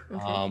 Sure.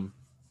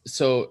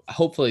 So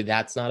hopefully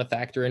that's not a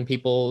factor in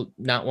people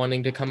not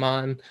wanting to come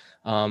on.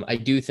 I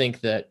do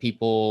think that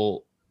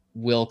people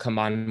will come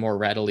on more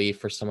readily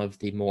for some of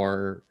the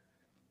more,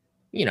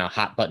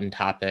 hot button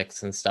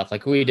topics and stuff.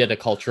 Like we did a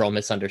cultural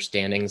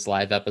misunderstandings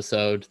live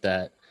episode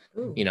that,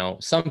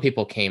 some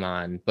people came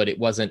on, but it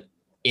wasn't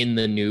in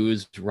the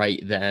news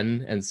right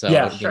then. And so,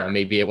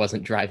 maybe it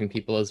wasn't driving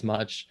people as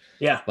much.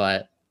 Yeah.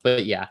 But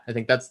yeah, I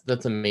think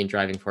that's a main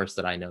driving force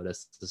that I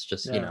noticed is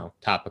just,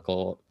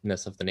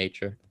 topicalness of the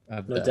nature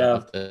of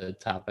the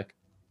topic.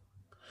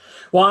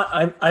 Well,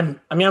 I'm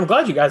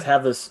glad you guys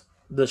have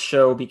this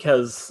show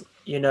because,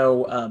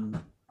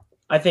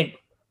 I think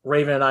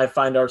Raven and I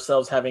find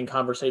ourselves having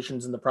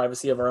conversations in the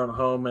privacy of our own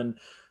home. And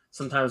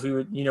sometimes we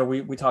would,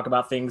 we talk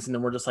about things and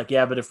then we're just like,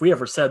 yeah, but if we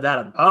ever said that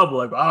in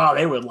public,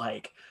 they would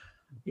like,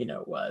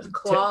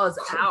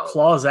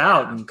 claws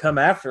out and come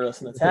after us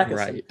and attack us.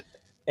 Right.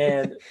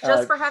 And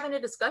just for having a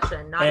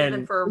discussion, not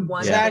even for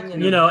one thing.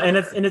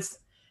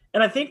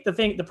 And I think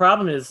the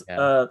problem is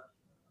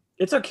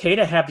it's okay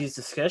to have these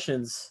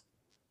discussions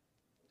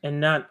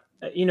and not,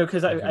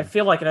 because I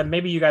feel like, and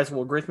maybe you guys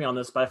will agree with me on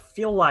this, but I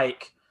feel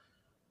like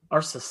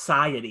our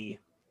society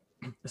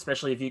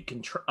especially if you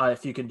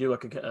can do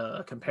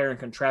a compare and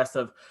contrast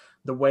of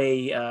the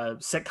way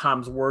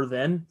sitcoms were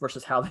then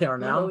versus how they are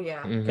now. Oh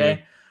yeah.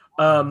 Okay.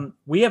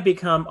 We have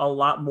become a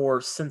lot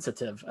more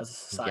sensitive as a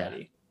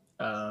society.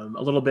 A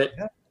little bit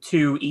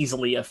too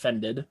easily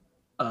offended.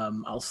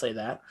 I'll say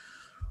that.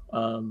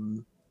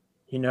 I've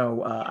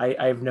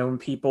known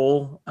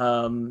people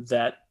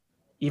that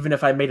even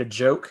if I made a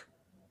joke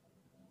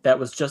that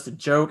was just a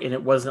joke and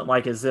it wasn't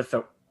like as if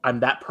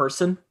I'm that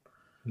person.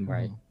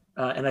 Right.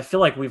 And I feel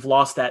like we've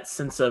lost that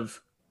sense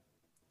of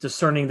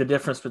discerning the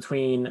difference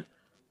between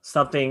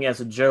something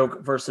as a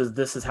joke versus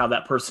this is how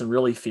that person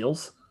really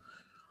feels.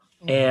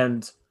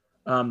 And,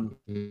 and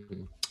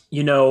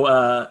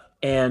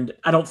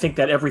I don't think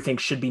that everything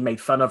should be made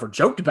fun of or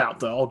joked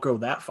about, though.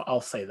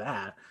 I'll say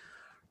that.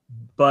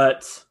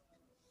 But,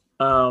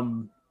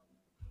 I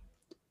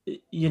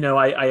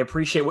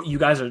appreciate what you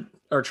guys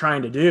are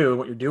trying to do.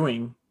 What you're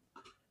doing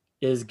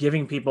is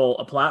giving people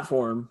a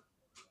platform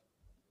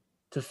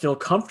to feel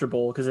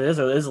comfortable, because it is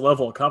a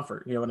level of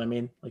comfort. You know what I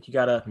mean? Like you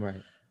gotta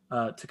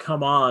to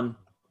come on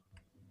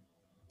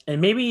and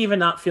maybe even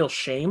not feel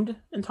shamed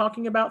in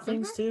talking about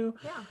things too,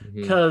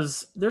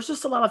 because there's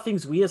just a lot of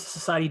things we as a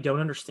society don't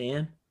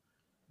understand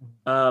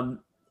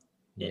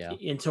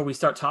until we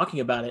start talking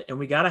about it, and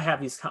we got to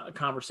have these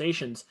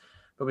conversations,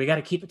 but we got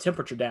to keep the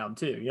temperature down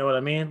too. You know what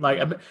I mean? Like,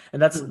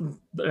 and that's,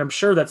 I'm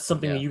sure that's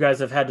something that you guys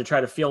have had to try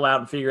to feel out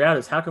and figure out,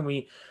 is how can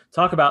we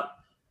talk about,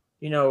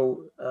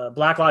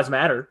 Black Lives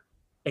Matter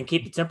and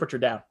keep the temperature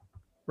down,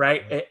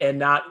 right? And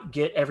not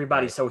get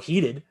everybody so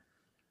heated,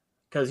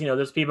 because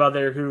there's people out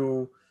there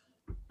who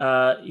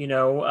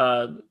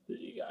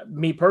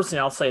me personally,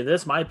 I'll say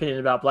this, my opinion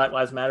about Black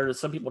Lives Matter is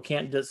some people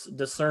can't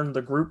discern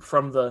the group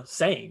from the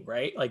saying,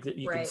 right? Like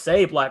you can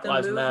say Black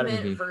Lives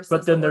Matter,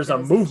 but then there's a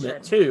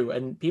movement too,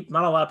 and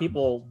not a lot of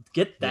people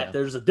get that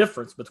there's a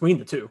difference between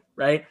the two,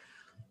 right?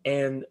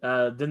 And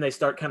then they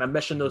start kind of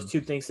meshing those two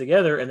things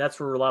together, and that's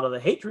where a lot of the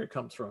hatred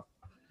comes from.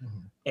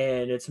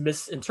 And it's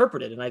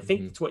misinterpreted. And I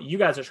think it's what you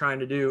guys are trying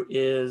to do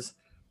is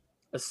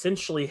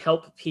essentially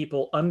help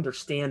people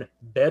understand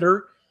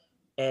better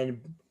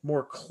and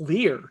more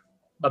clear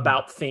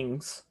about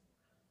things.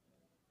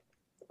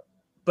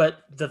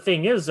 But the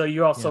thing is,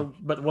 though,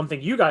 but one thing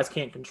you guys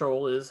can't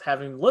control is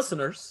having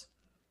listeners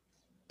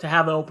to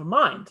have an open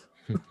mind.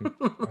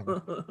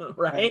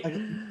 Right?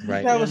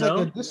 Right. That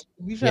was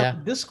we should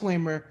have a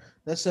disclaimer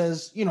that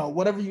says,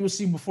 whatever you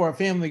see before a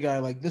Family Guy,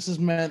 like this is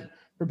meant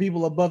for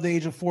people above the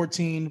age of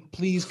 14.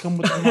 Please come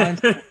with the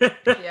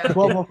mindset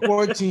above a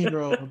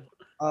 14-year-old,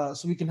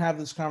 so we can have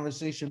this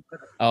conversation.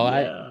 Go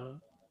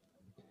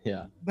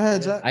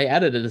ahead, Zach. I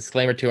added a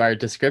disclaimer to our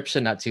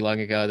description not too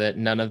long ago that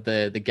none of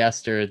the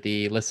guest or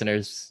the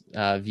listeners'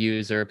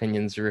 views or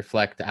opinions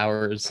reflect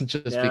ours,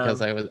 just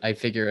because I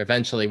figure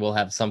eventually we'll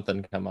have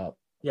something come up.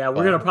 Yeah,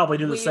 we're gonna probably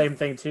do the same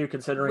thing too,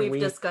 considering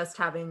we've discussed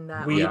having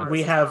that.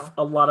 We have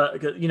a lot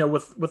of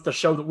with the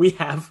show that we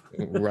have,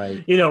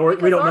 right? We don't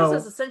know.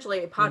 Ours is essentially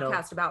a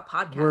podcast about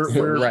podcasts.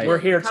 We're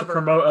here to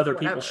promote other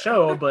people's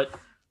show, but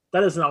that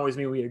doesn't always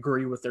mean we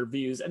agree with their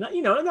views. And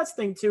and that's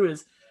the thing too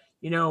is,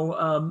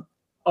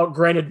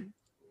 granted,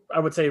 I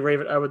would say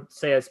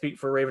I speak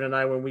for Raven and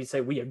I when we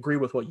say we agree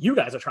with what you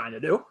guys are trying to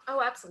do.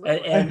 Oh,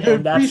 absolutely.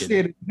 And that's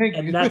appreciate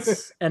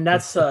it. And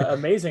that's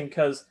amazing,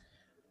 because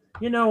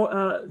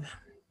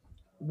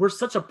we're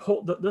such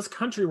this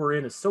country we're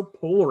in is so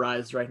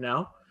polarized right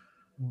now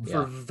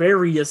for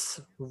various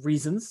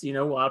reasons. A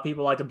lot of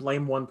people like to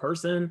blame one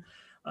person.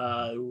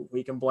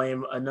 We can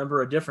blame a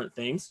number of different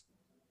things.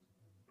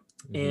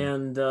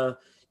 And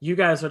you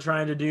guys are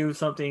trying to do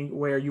something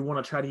where you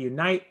want to try to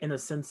unite in a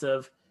sense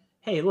of,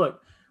 hey,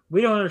 look,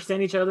 we don't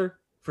understand each other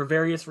for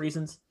various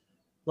reasons.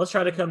 Let's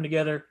try to come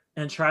together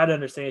and try to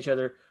understand each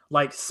other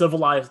like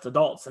civilized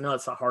adults. I know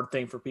that's a hard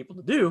thing for people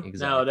to do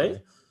nowadays.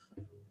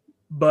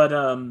 But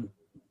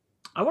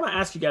I want to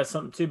ask you guys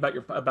something too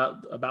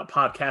about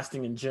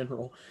podcasting in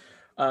general.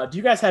 Do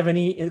you guys have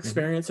any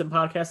experience in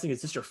podcasting?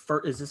 Is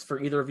this for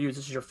either of you? Is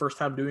this your first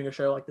time doing a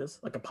show like this,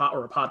 like a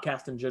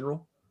podcast in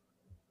general?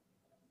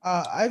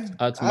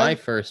 It's my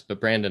first,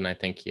 but Brandon, I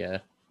think, I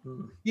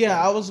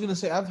was gonna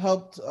say I've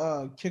helped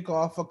kick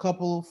off a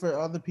couple for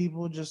other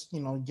people, just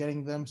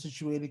getting them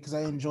situated, because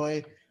I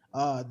enjoy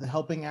the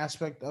helping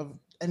aspect of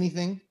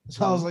anything.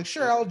 So I was like,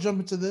 sure, I'll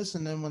jump into this.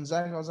 And then when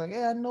Zach, I was like,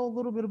 I know a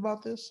little bit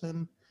about this,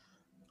 and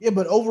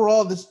but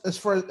overall, this as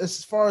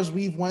far as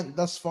we've went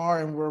thus far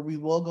and where we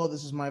will go,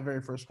 this is my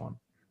very first one.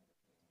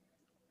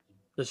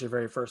 This is your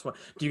very first one.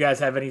 Do you guys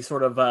have any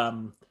sort of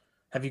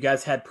have you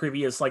guys had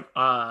previous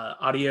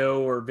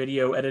audio or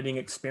video editing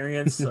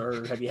experience,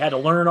 or have you had to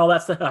learn all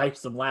that stuff? I hear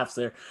some laughs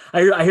there.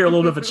 I hear a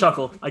little bit of a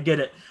chuckle. I get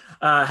it.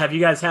 Have you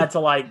guys had to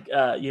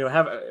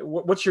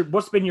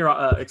what's been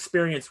your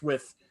experience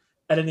with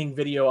editing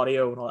video,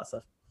 audio, and all that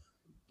stuff?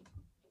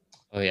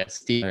 Oh yeah,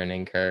 steep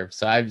learning curve.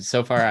 So I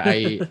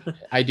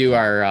do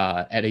our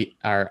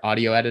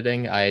audio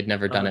editing. I had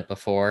never done it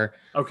before.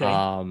 Okay.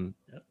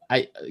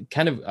 I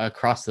kind of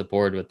across the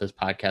board with this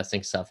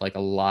podcasting stuff, like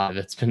a lot of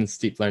it's been a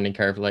steep learning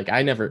curve. Like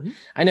I never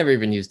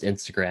even used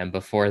Instagram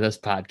before this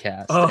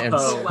podcast.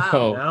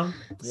 Wow.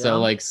 So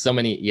like so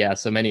many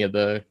of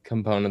the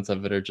components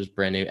of it are just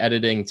brand new.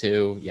 Editing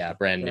too,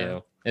 brand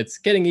new. It's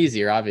getting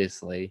easier,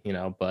 obviously,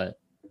 but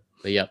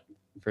yep,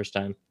 first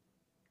time.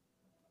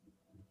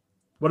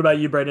 What about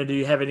you, Brandon? Do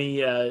you have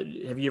any?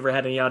 Have you ever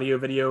had any audio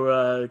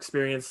video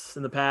experience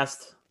in the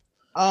past?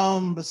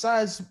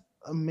 Besides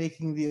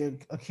making the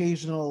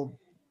occasional,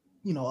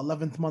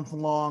 11th month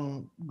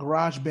long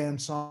garage band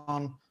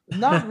song,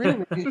 not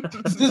really.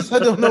 Just I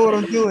don't know what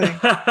I'm doing.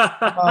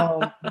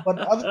 But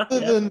other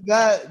than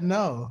that,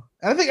 no.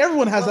 And I think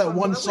everyone has that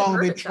one song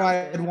they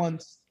tried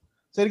once.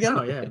 Say it again.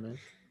 Oh yeah, man.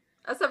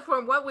 Except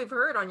for what we've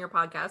heard on your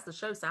podcast, the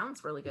show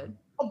sounds really good.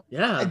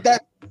 Yeah,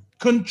 that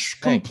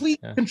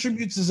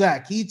contributes to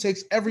Zach. He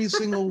takes every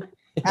single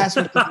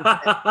aspect of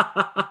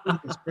it.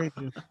 It's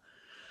crazy.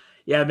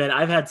 Yeah, man,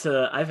 I've had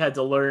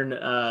to learn.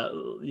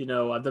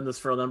 I've done this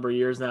for a number of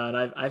years now,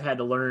 and I've had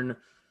to learn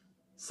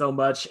so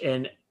much,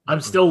 and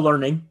I'm still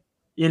learning.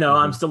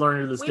 I'm still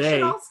learning to this day. We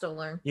should all still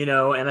learn.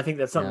 And I think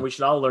that's something we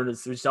should all learn.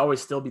 Is we should always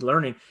still be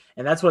learning,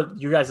 and that's what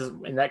you guys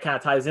and that kind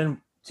of ties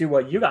in to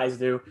what you guys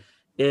do.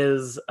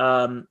 Is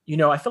I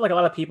feel like a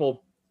lot of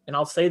people, and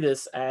I'll say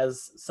this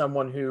as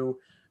someone who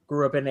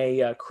grew up in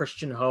a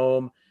Christian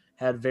home.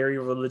 Had very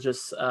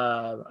religious.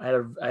 I had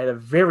a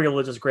very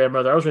religious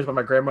grandmother. I was raised by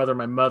my grandmother and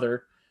my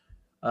mother.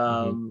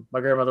 My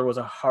grandmother was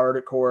a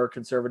hardcore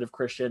conservative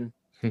Christian.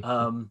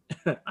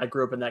 I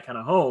grew up in that kind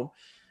of home.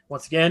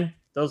 Once again,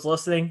 those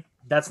listening,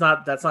 that's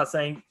not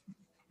saying,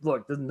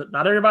 look,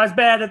 not everybody's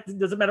bad. It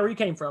doesn't matter where you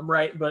came from,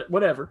 right? But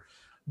whatever.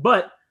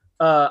 But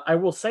I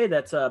will say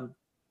that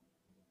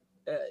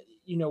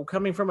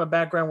coming from a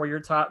background where you're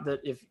taught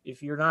that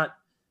if you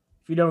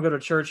don't go to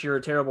church, you're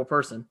a terrible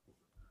person.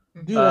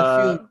 Dude,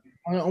 I feel.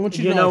 I want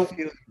you to know.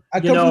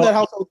 I come from that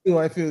household too.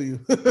 I feel you.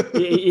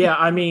 Yeah,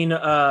 I mean,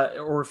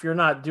 or if you're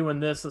not doing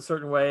this a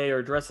certain way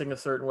or dressing a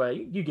certain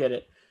way, you get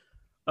it.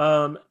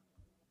 I'm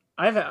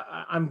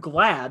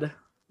glad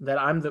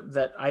that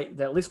that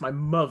at least my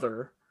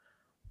mother,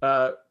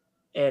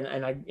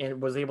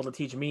 and was able to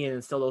teach me and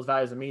instill those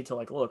values in me to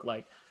look,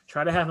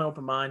 try to have an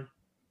open mind,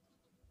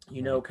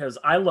 because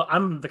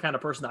I'm the kind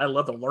of person that I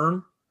love to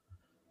learn.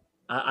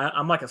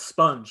 I'm like a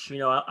sponge,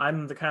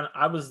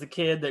 I was the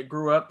kid that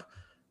grew up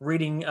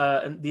reading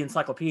the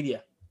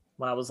encyclopedia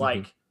when I was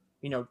 9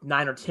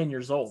 or 10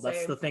 years old.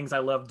 That's the things I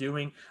love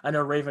doing. I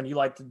know, Raven, you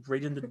like to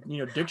read in the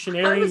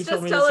dictionary. I was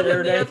just telling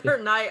him the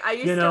other night. I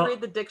used to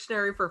read the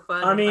dictionary for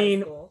fun. I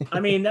mean,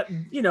 that,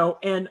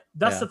 and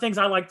that's the things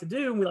I like to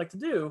do and we like to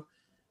do.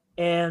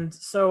 And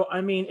so, I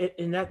mean,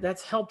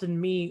 that's helped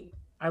in me.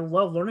 I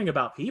love learning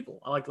about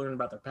people. I like learning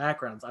about their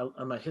backgrounds.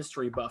 I'm a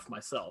history buff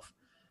myself.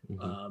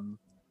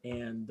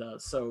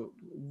 So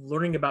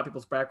learning about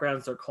people's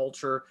backgrounds, their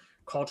culture,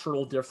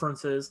 cultural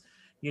differences,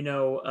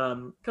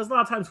 because a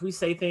lot of times we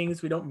say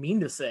things we don't mean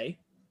to say,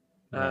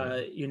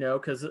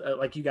 because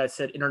like you guys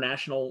said,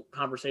 international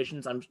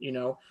conversations.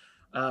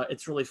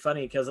 It's really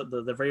funny because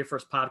the very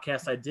first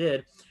podcast I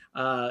did,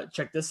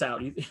 check this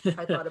out.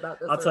 I thought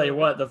about this. I'll tell you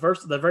what, the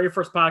very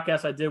first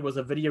podcast I did was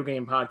a video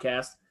game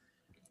podcast,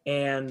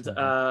 and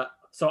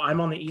so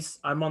I'm on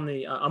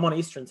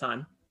Eastern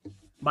time.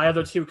 My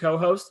other two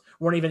co-hosts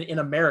weren't even in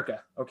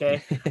America.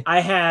 Okay, I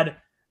had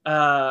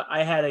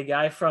a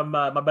guy from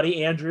my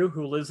buddy Andrew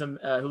who lives in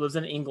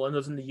England,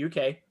 lives in the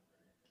UK,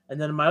 and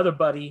then my other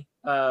buddy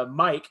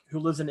Mike who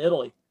lives in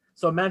Italy.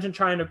 So imagine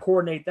trying to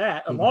coordinate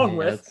that along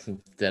with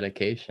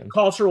dedication,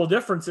 cultural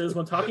differences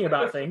when talking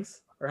about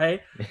things,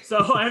 right? So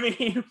I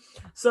mean,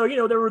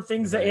 there were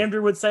things that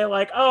Andrew would say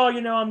like, "Oh,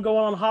 I'm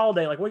going on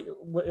holiday." Like,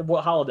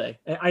 what holiday?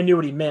 And I knew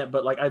what he meant,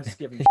 but I just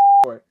give him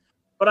for it.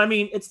 But I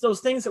mean, it's those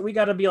things that we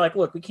got to be like,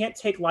 look, we can't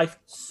take life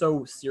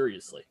so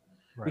seriously.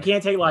 Right. We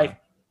can't take life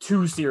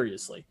too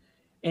seriously.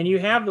 And you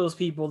have those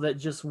people that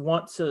just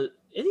want to,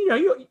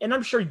 and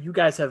I'm sure you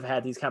guys have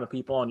had these kind of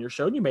people on your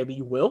show, and maybe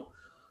you will.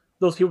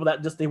 Those people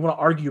that they want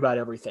to argue about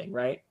everything,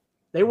 right?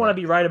 They want to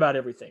be right about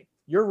everything.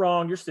 You're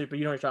wrong. You're stupid.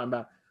 You know what you're talking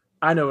about.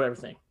 I know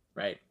everything,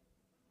 right?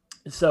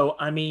 So,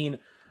 I mean,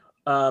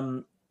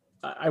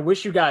 I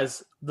wish you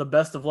guys the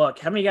best of luck.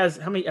 How many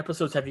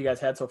episodes have you guys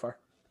had so far?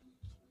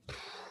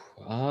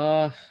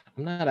 I'm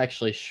not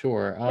actually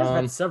sure. I've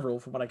had several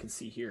from what I can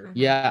see here.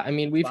 Yeah, I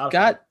mean, we've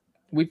got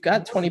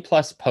 20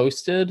 plus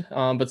posted,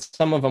 but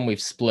some of them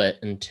we've split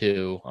in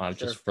two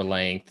just for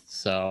length.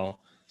 So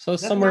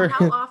somewhere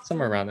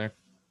around there.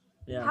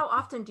 Yeah. How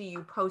often do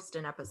you post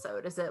an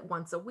episode? Is it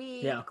once a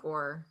week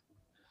or?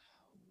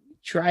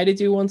 Try to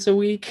do once a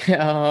week.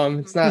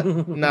 It's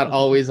not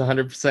always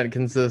 100%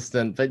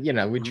 consistent, but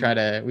we try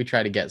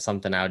to get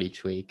something out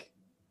each week.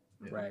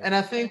 Right. And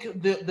I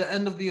think the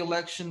end of the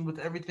election with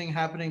everything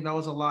happening, that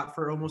was a lot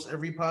for almost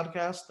every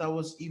podcast that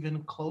was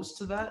even close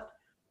to that.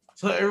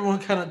 So everyone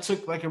kind of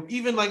took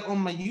even on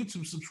my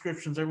YouTube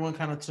subscriptions, everyone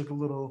kind of took a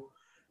little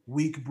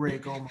week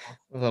break almost.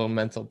 A little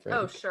mental break.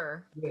 Oh,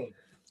 sure.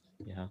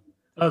 Yeah.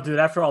 Oh, dude,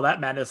 after all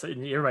that madness,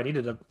 everybody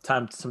needed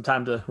some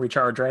time to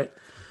recharge, right?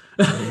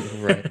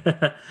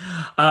 Right.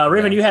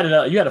 Raven, you had a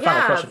final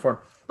Yeah. question for him.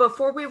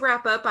 Before we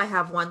wrap up, I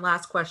have one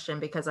last question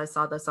because I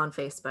saw this on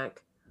Facebook.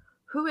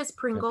 Who is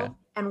Pringle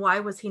and why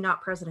was he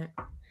not president?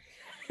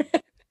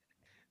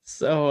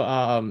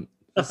 So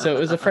it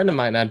was a friend of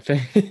mine on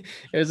it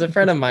was a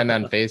friend of mine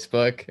on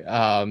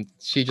Facebook.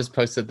 She just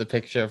posted the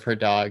picture of her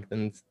dog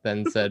and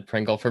then said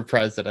Pringle for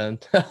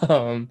president.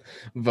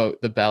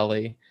 Vote the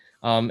belly.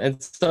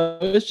 And so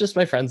it was just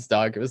my friend's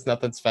dog. It was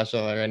nothing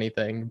special or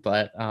anything,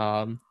 but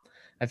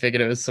I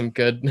figured it was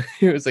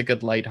it was a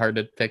good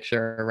lighthearted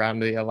picture around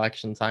the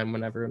election time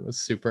when everyone was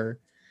super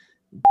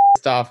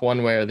pissed off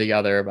one way or the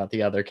other about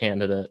the other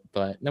candidate,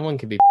 but no one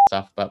can be pissed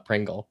off about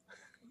Pringle.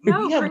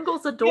 No,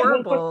 Pringle's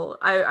adorable.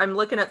 I'm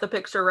looking at the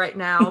picture right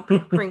now.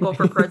 Pringle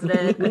for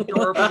president,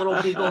 adorable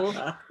little beagle.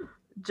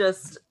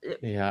 Just,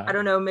 I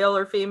don't know, male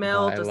or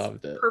female. I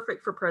loved it.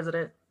 Perfect for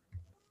president.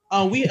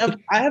 I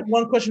have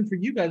one question for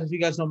you guys, if you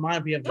guys don't mind,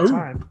 if we have the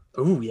time.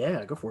 Oh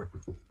yeah, go for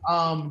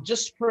it.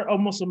 Just for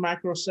almost a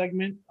macro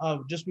segment,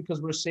 just because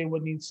we're saying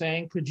what needs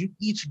saying, could you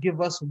each give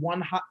us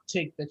one hot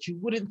take that you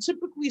wouldn't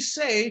typically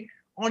say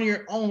on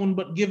your own,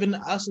 but given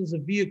us as a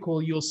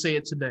vehicle, you'll say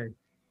it today?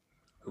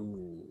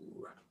 Ooh.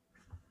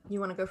 You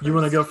want to go first? You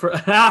want to go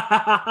first?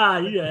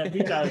 Yeah,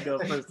 you gotta go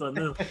first on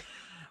this.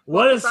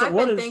 I've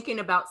been thinking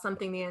about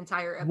something the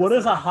entire episode. What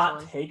is a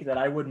hot take that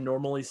I would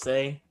normally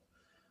say?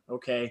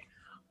 Okay.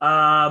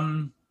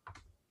 You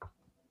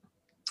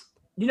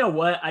know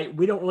what?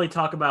 We don't really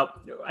talk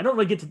about. I don't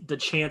really get the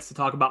chance to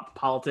talk about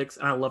politics,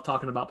 and I love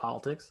talking about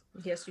politics.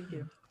 Yes, you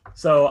do.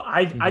 So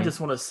I just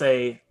want to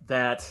say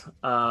that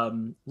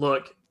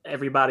look,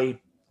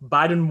 everybody,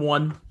 Biden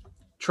won,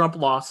 Trump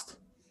lost.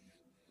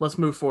 Let's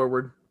move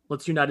forward.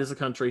 Let's unite as a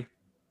country.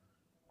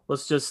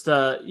 Let's just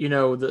what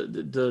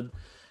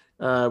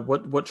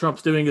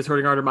Trump's doing is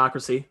hurting our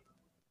democracy,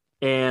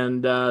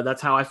 and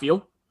that's how I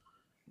feel.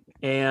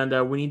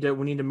 And we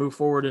need to move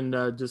forward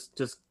and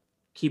just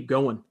keep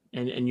going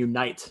and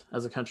unite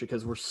as a country,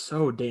 because we're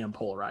so damn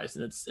polarized,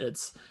 and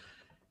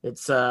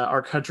it's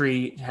our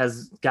country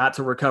has got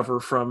to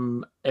recover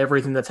from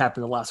everything that's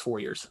happened in the last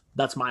 4 years.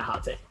 That's my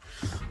hot take.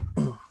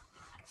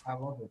 I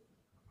love it.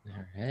 All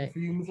right. For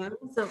you, Missouri?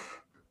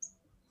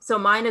 So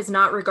mine is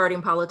not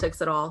regarding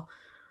politics at all.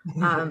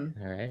 All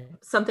right.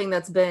 Something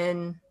that's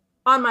been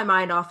on my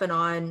mind off and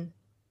on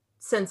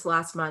since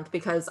last month,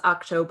 because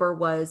October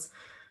was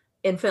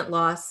Infant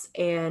Loss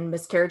and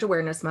Miscarriage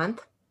Awareness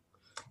Month.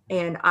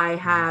 And I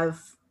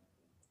have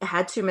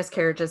had 2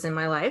 miscarriages in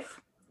my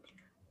life.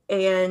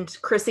 And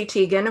Chrissy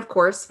Teigen, of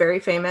course, very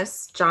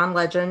famous, John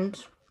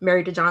Legend,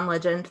 married to John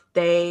Legend,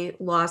 they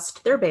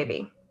lost their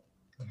baby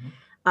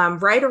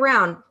right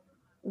around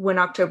when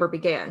October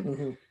began.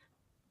 Mm-hmm.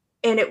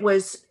 And it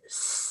was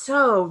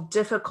so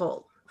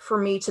difficult for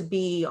me to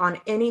be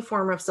on any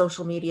form of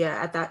social media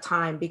at that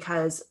time,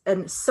 because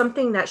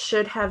something that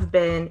should have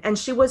been, and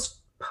she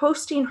was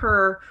posting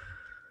her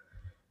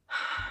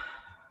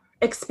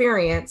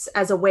experience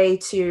as a way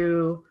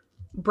to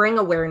bring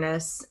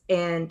awareness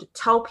and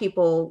tell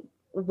people,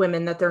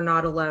 women, that they're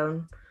not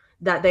alone,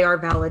 that they are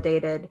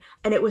validated.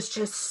 And it was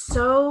just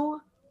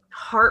so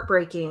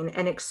heartbreaking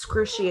and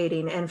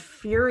excruciating and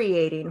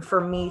infuriating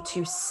for me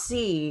to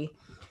see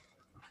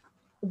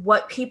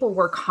what people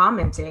were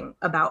commenting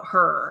about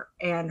her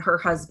and her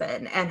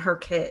husband and her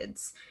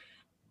kids.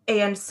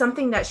 And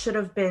something that should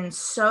have been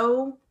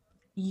so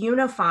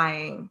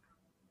unifying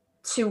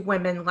to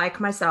women like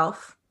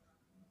myself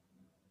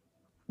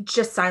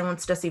just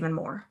silenced us even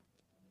more.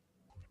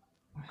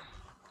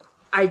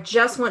 I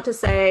just want to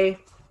say,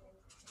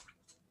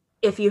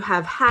 if you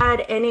have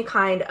had any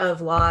kind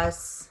of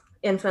loss,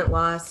 infant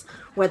loss,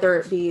 whether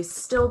it be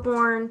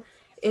stillborn,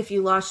 if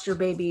you lost your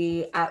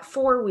baby at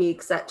 4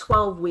 weeks, at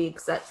 12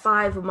 weeks, at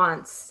 5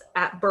 months,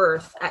 at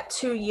birth, at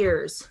 2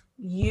 years,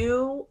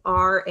 you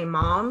are a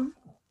mom.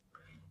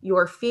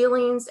 Your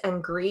feelings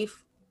and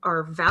grief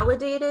are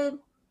validated,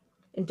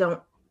 and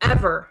don't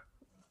ever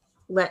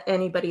let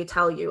anybody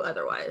tell you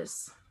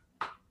otherwise.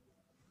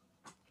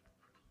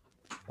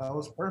 That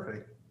was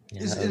perfect.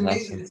 Yeah, It's that was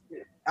amazing. awesome.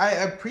 I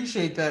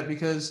appreciate that,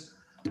 because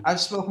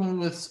I've spoken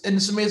with, and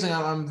it's amazing.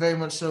 I'm very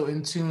much so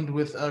in tune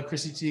with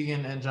Chrissy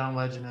Teigen and John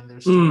Legend and their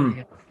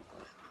story.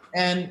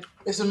 And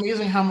it's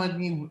amazing how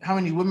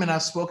many women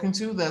I've spoken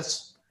to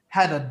that's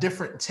had a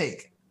different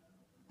take.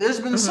 There's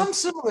been some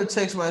similar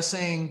takes by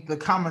saying the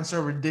comments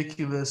are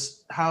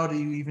ridiculous. How do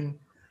you even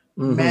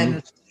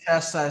manage to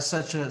chastise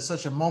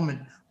such a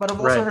moment? But I've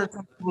also heard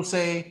some people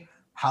say,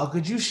 how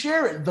could you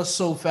share it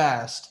so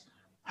fast?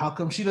 How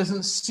come she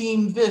doesn't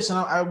seem this? And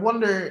I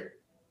wonder,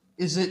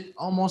 is it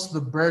almost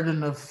the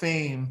burden of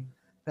fame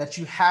that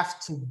you have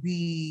to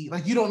be,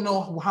 like, you don't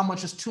know how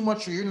much is too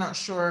much, or you're not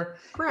sure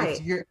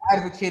if you're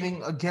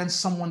advocating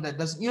against someone that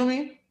doesn't, you know what I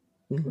mean?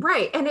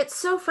 Right. And it's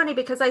so funny,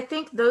 because I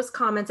think those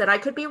comments, and I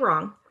could be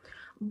wrong,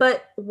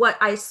 but what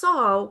I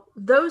saw,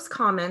 those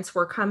comments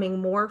were coming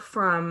more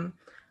from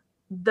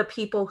the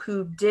people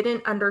who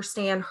didn't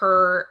understand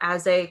her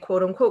as a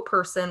quote unquote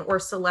person or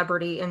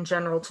celebrity in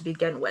general to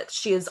begin with.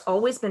 She has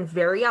always been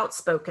very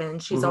outspoken.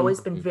 She's always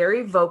been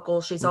very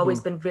vocal. She's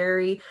always been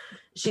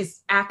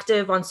she's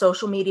active on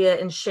social media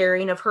and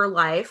sharing of her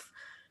life.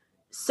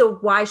 So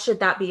why should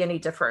that be any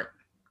different?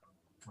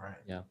 Right.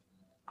 Yeah.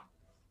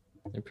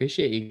 I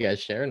appreciate you guys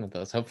sharing with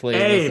us. Hopefully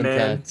it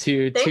wasn't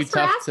too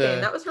tough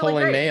to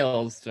pulling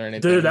nails or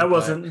anything.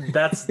 Dude,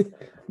 that's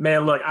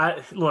man, look,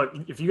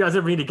 if you guys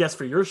ever need a guest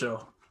for your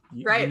show,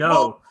 right. You know.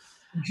 Well,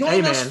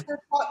 join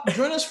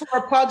us for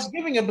our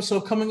Podsgiving episode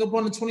coming up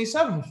on the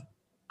 27th.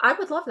 I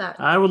would love that.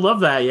 I would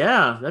love that.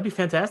 Yeah, that'd be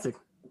fantastic.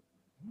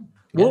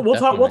 We'll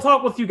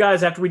talk with you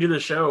guys after we do the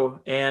show,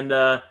 and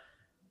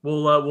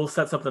we'll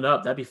set something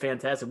up. That'd be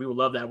fantastic. We would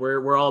love that.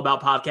 We're all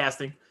about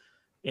podcasting.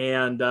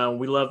 And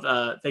we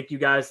love, thank you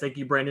guys. Thank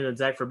you, Brandon and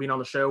Zach, for being on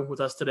the show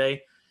with us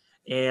today.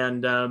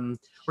 And we're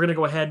going to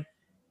go ahead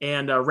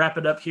and wrap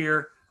it up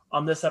here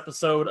on this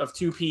episode of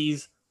Two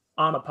Peas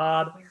on a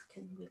Pod.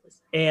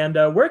 And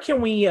where can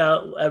we,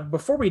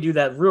 before we do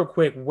that real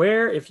quick,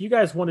 if you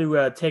guys want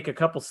to take a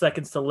couple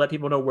seconds to let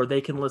people know where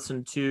they can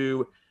listen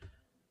to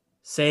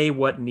Say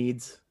What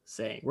Needs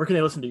Saying, where can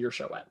they listen to your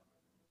show at?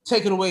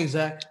 Take it away,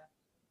 Zach.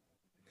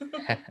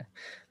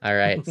 All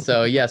right.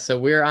 So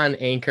we're on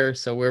Anchor.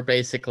 So we're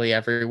basically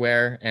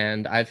everywhere.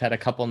 And I've had a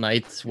couple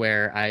nights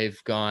where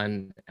I've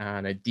gone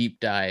on a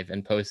deep dive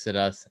and posted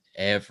us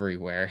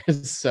everywhere.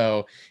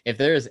 So if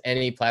there's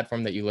any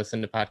platform that you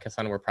listen to podcasts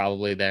on, we're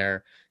probably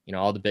there. You know,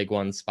 all the big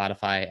ones,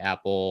 Spotify,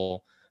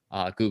 Apple,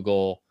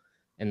 Google.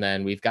 And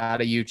then we've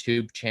got a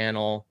YouTube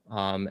channel.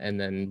 And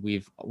then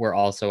we're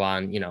also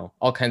on,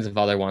 all kinds of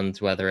other ones,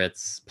 whether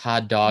it's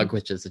PodDog,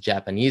 which is a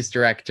Japanese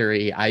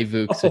directory,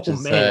 iVoox,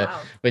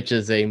 which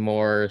is a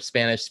more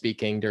Spanish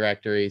speaking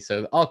directory.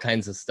 So all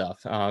kinds of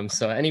stuff.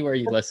 So anywhere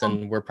you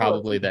listen, we're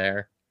probably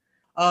there.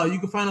 You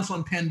can find us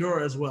on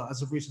Pandora as well,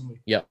 as of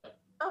recently. Yep.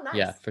 Oh, nice.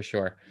 Yeah, for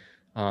sure.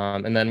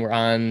 And then we're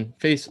on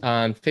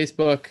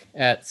Facebook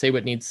at Say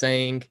What Needs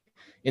Saying.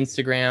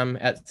 Instagram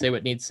at Say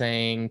What Needs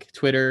Saying.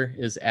 Twitter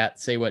is at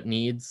Say What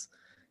Needs.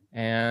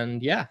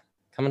 And yeah,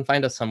 come and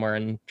find us somewhere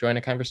and join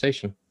a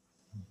conversation.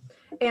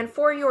 And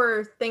for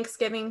your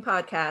Thanksgiving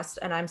podcast,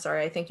 and I'm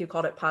sorry, I think you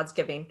called it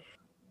Podsgiving,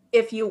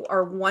 if you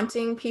are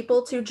wanting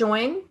people to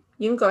join,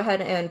 you can go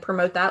ahead and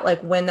promote that,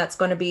 like when that's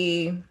going to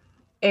be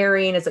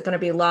airing, is it going to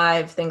be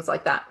live, things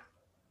like that.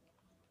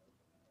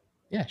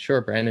 Yeah,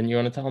 sure. Brandon, you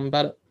want to tell them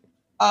about it?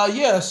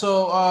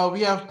 So we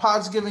have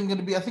Podsgiving going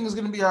to be, I think it's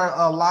going to be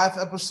our live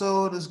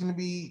episode. Is going to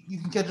be, you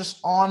can catch us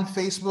on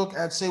Facebook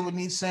at Say What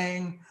Needs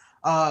Saying.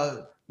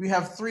 We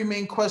have three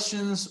main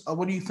questions.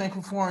 What are you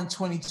thankful for in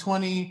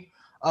 2020?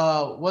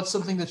 What's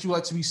something that you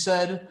like to be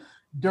said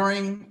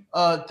during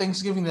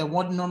Thanksgiving that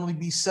wouldn't normally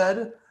be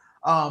said?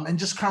 And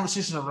just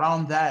conversations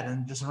around that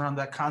and just around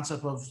that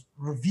concept of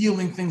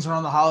revealing things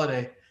around the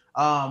holiday.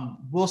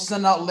 We'll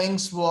send out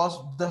links. We'll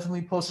also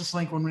definitely post this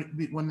link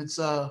when it's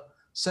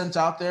sent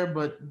out there,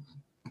 but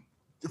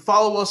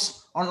follow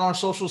us on our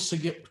socials to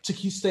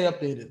stay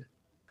updated.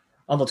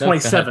 On the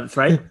 27th,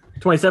 right?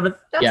 27th?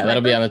 Yeah,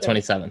 that'll be on the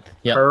 27th.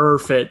 Yeah.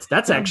 Perfect.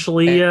 That's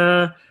actually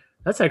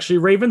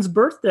Raven's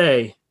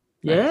birthday.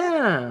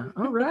 Yeah.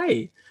 All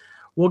right.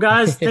 Well,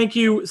 guys, thank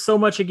you so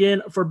much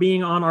again for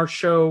being on our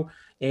show.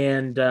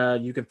 And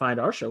you can find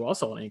our show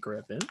also on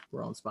Anchor FM.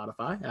 We're on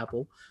Spotify,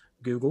 Apple,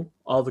 Google,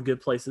 all the good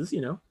places,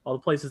 all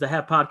the places that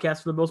have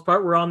podcasts for the most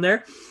part, we're on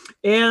there.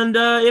 And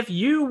if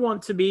you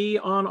want to be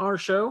on our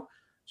show,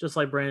 just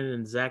like Brandon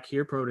and Zach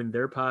here promoting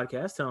their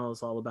podcast, telling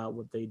us all about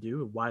what they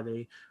do and why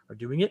they are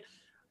doing it,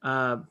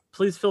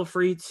 please feel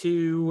free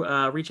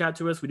to reach out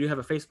to us. We do have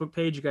a Facebook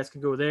page. You guys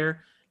can go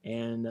there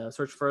and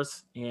search for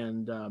us.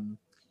 And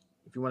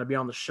if you want to be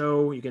on the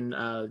show, you can,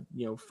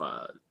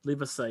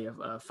 leave us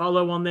a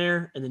follow on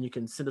there, and then you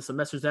can send us a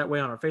message that way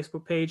on our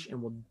Facebook page, and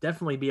we'll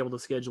definitely be able to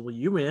schedule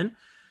you in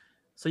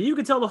so you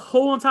can tell the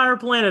whole entire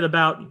planet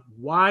about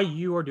why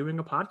you are doing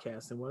a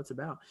podcast and what it's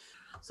about.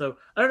 So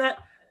other than that,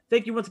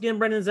 thank you once again,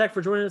 Brendan and Zach,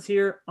 for joining us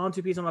here on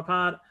Two Peas on the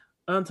Pod.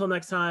 Until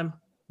next time,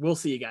 we'll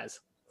see you guys.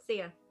 See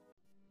ya.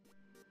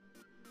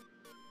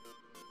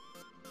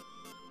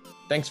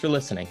 Thanks for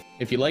listening.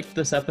 If you liked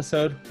this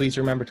episode, please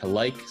remember to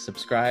like,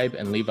 subscribe,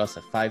 and leave us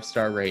a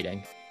 5-star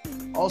rating.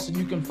 Also,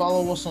 you can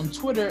follow us on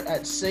Twitter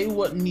at Say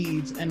What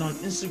Needs and on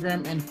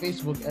Instagram and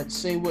Facebook at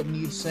Say What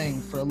Needs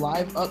Saying for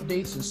live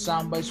updates and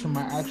sound bites from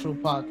our actual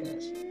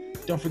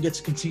podcast. Don't forget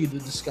to continue the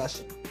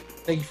discussion.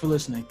 Thank you for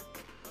listening.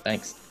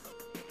 Thanks.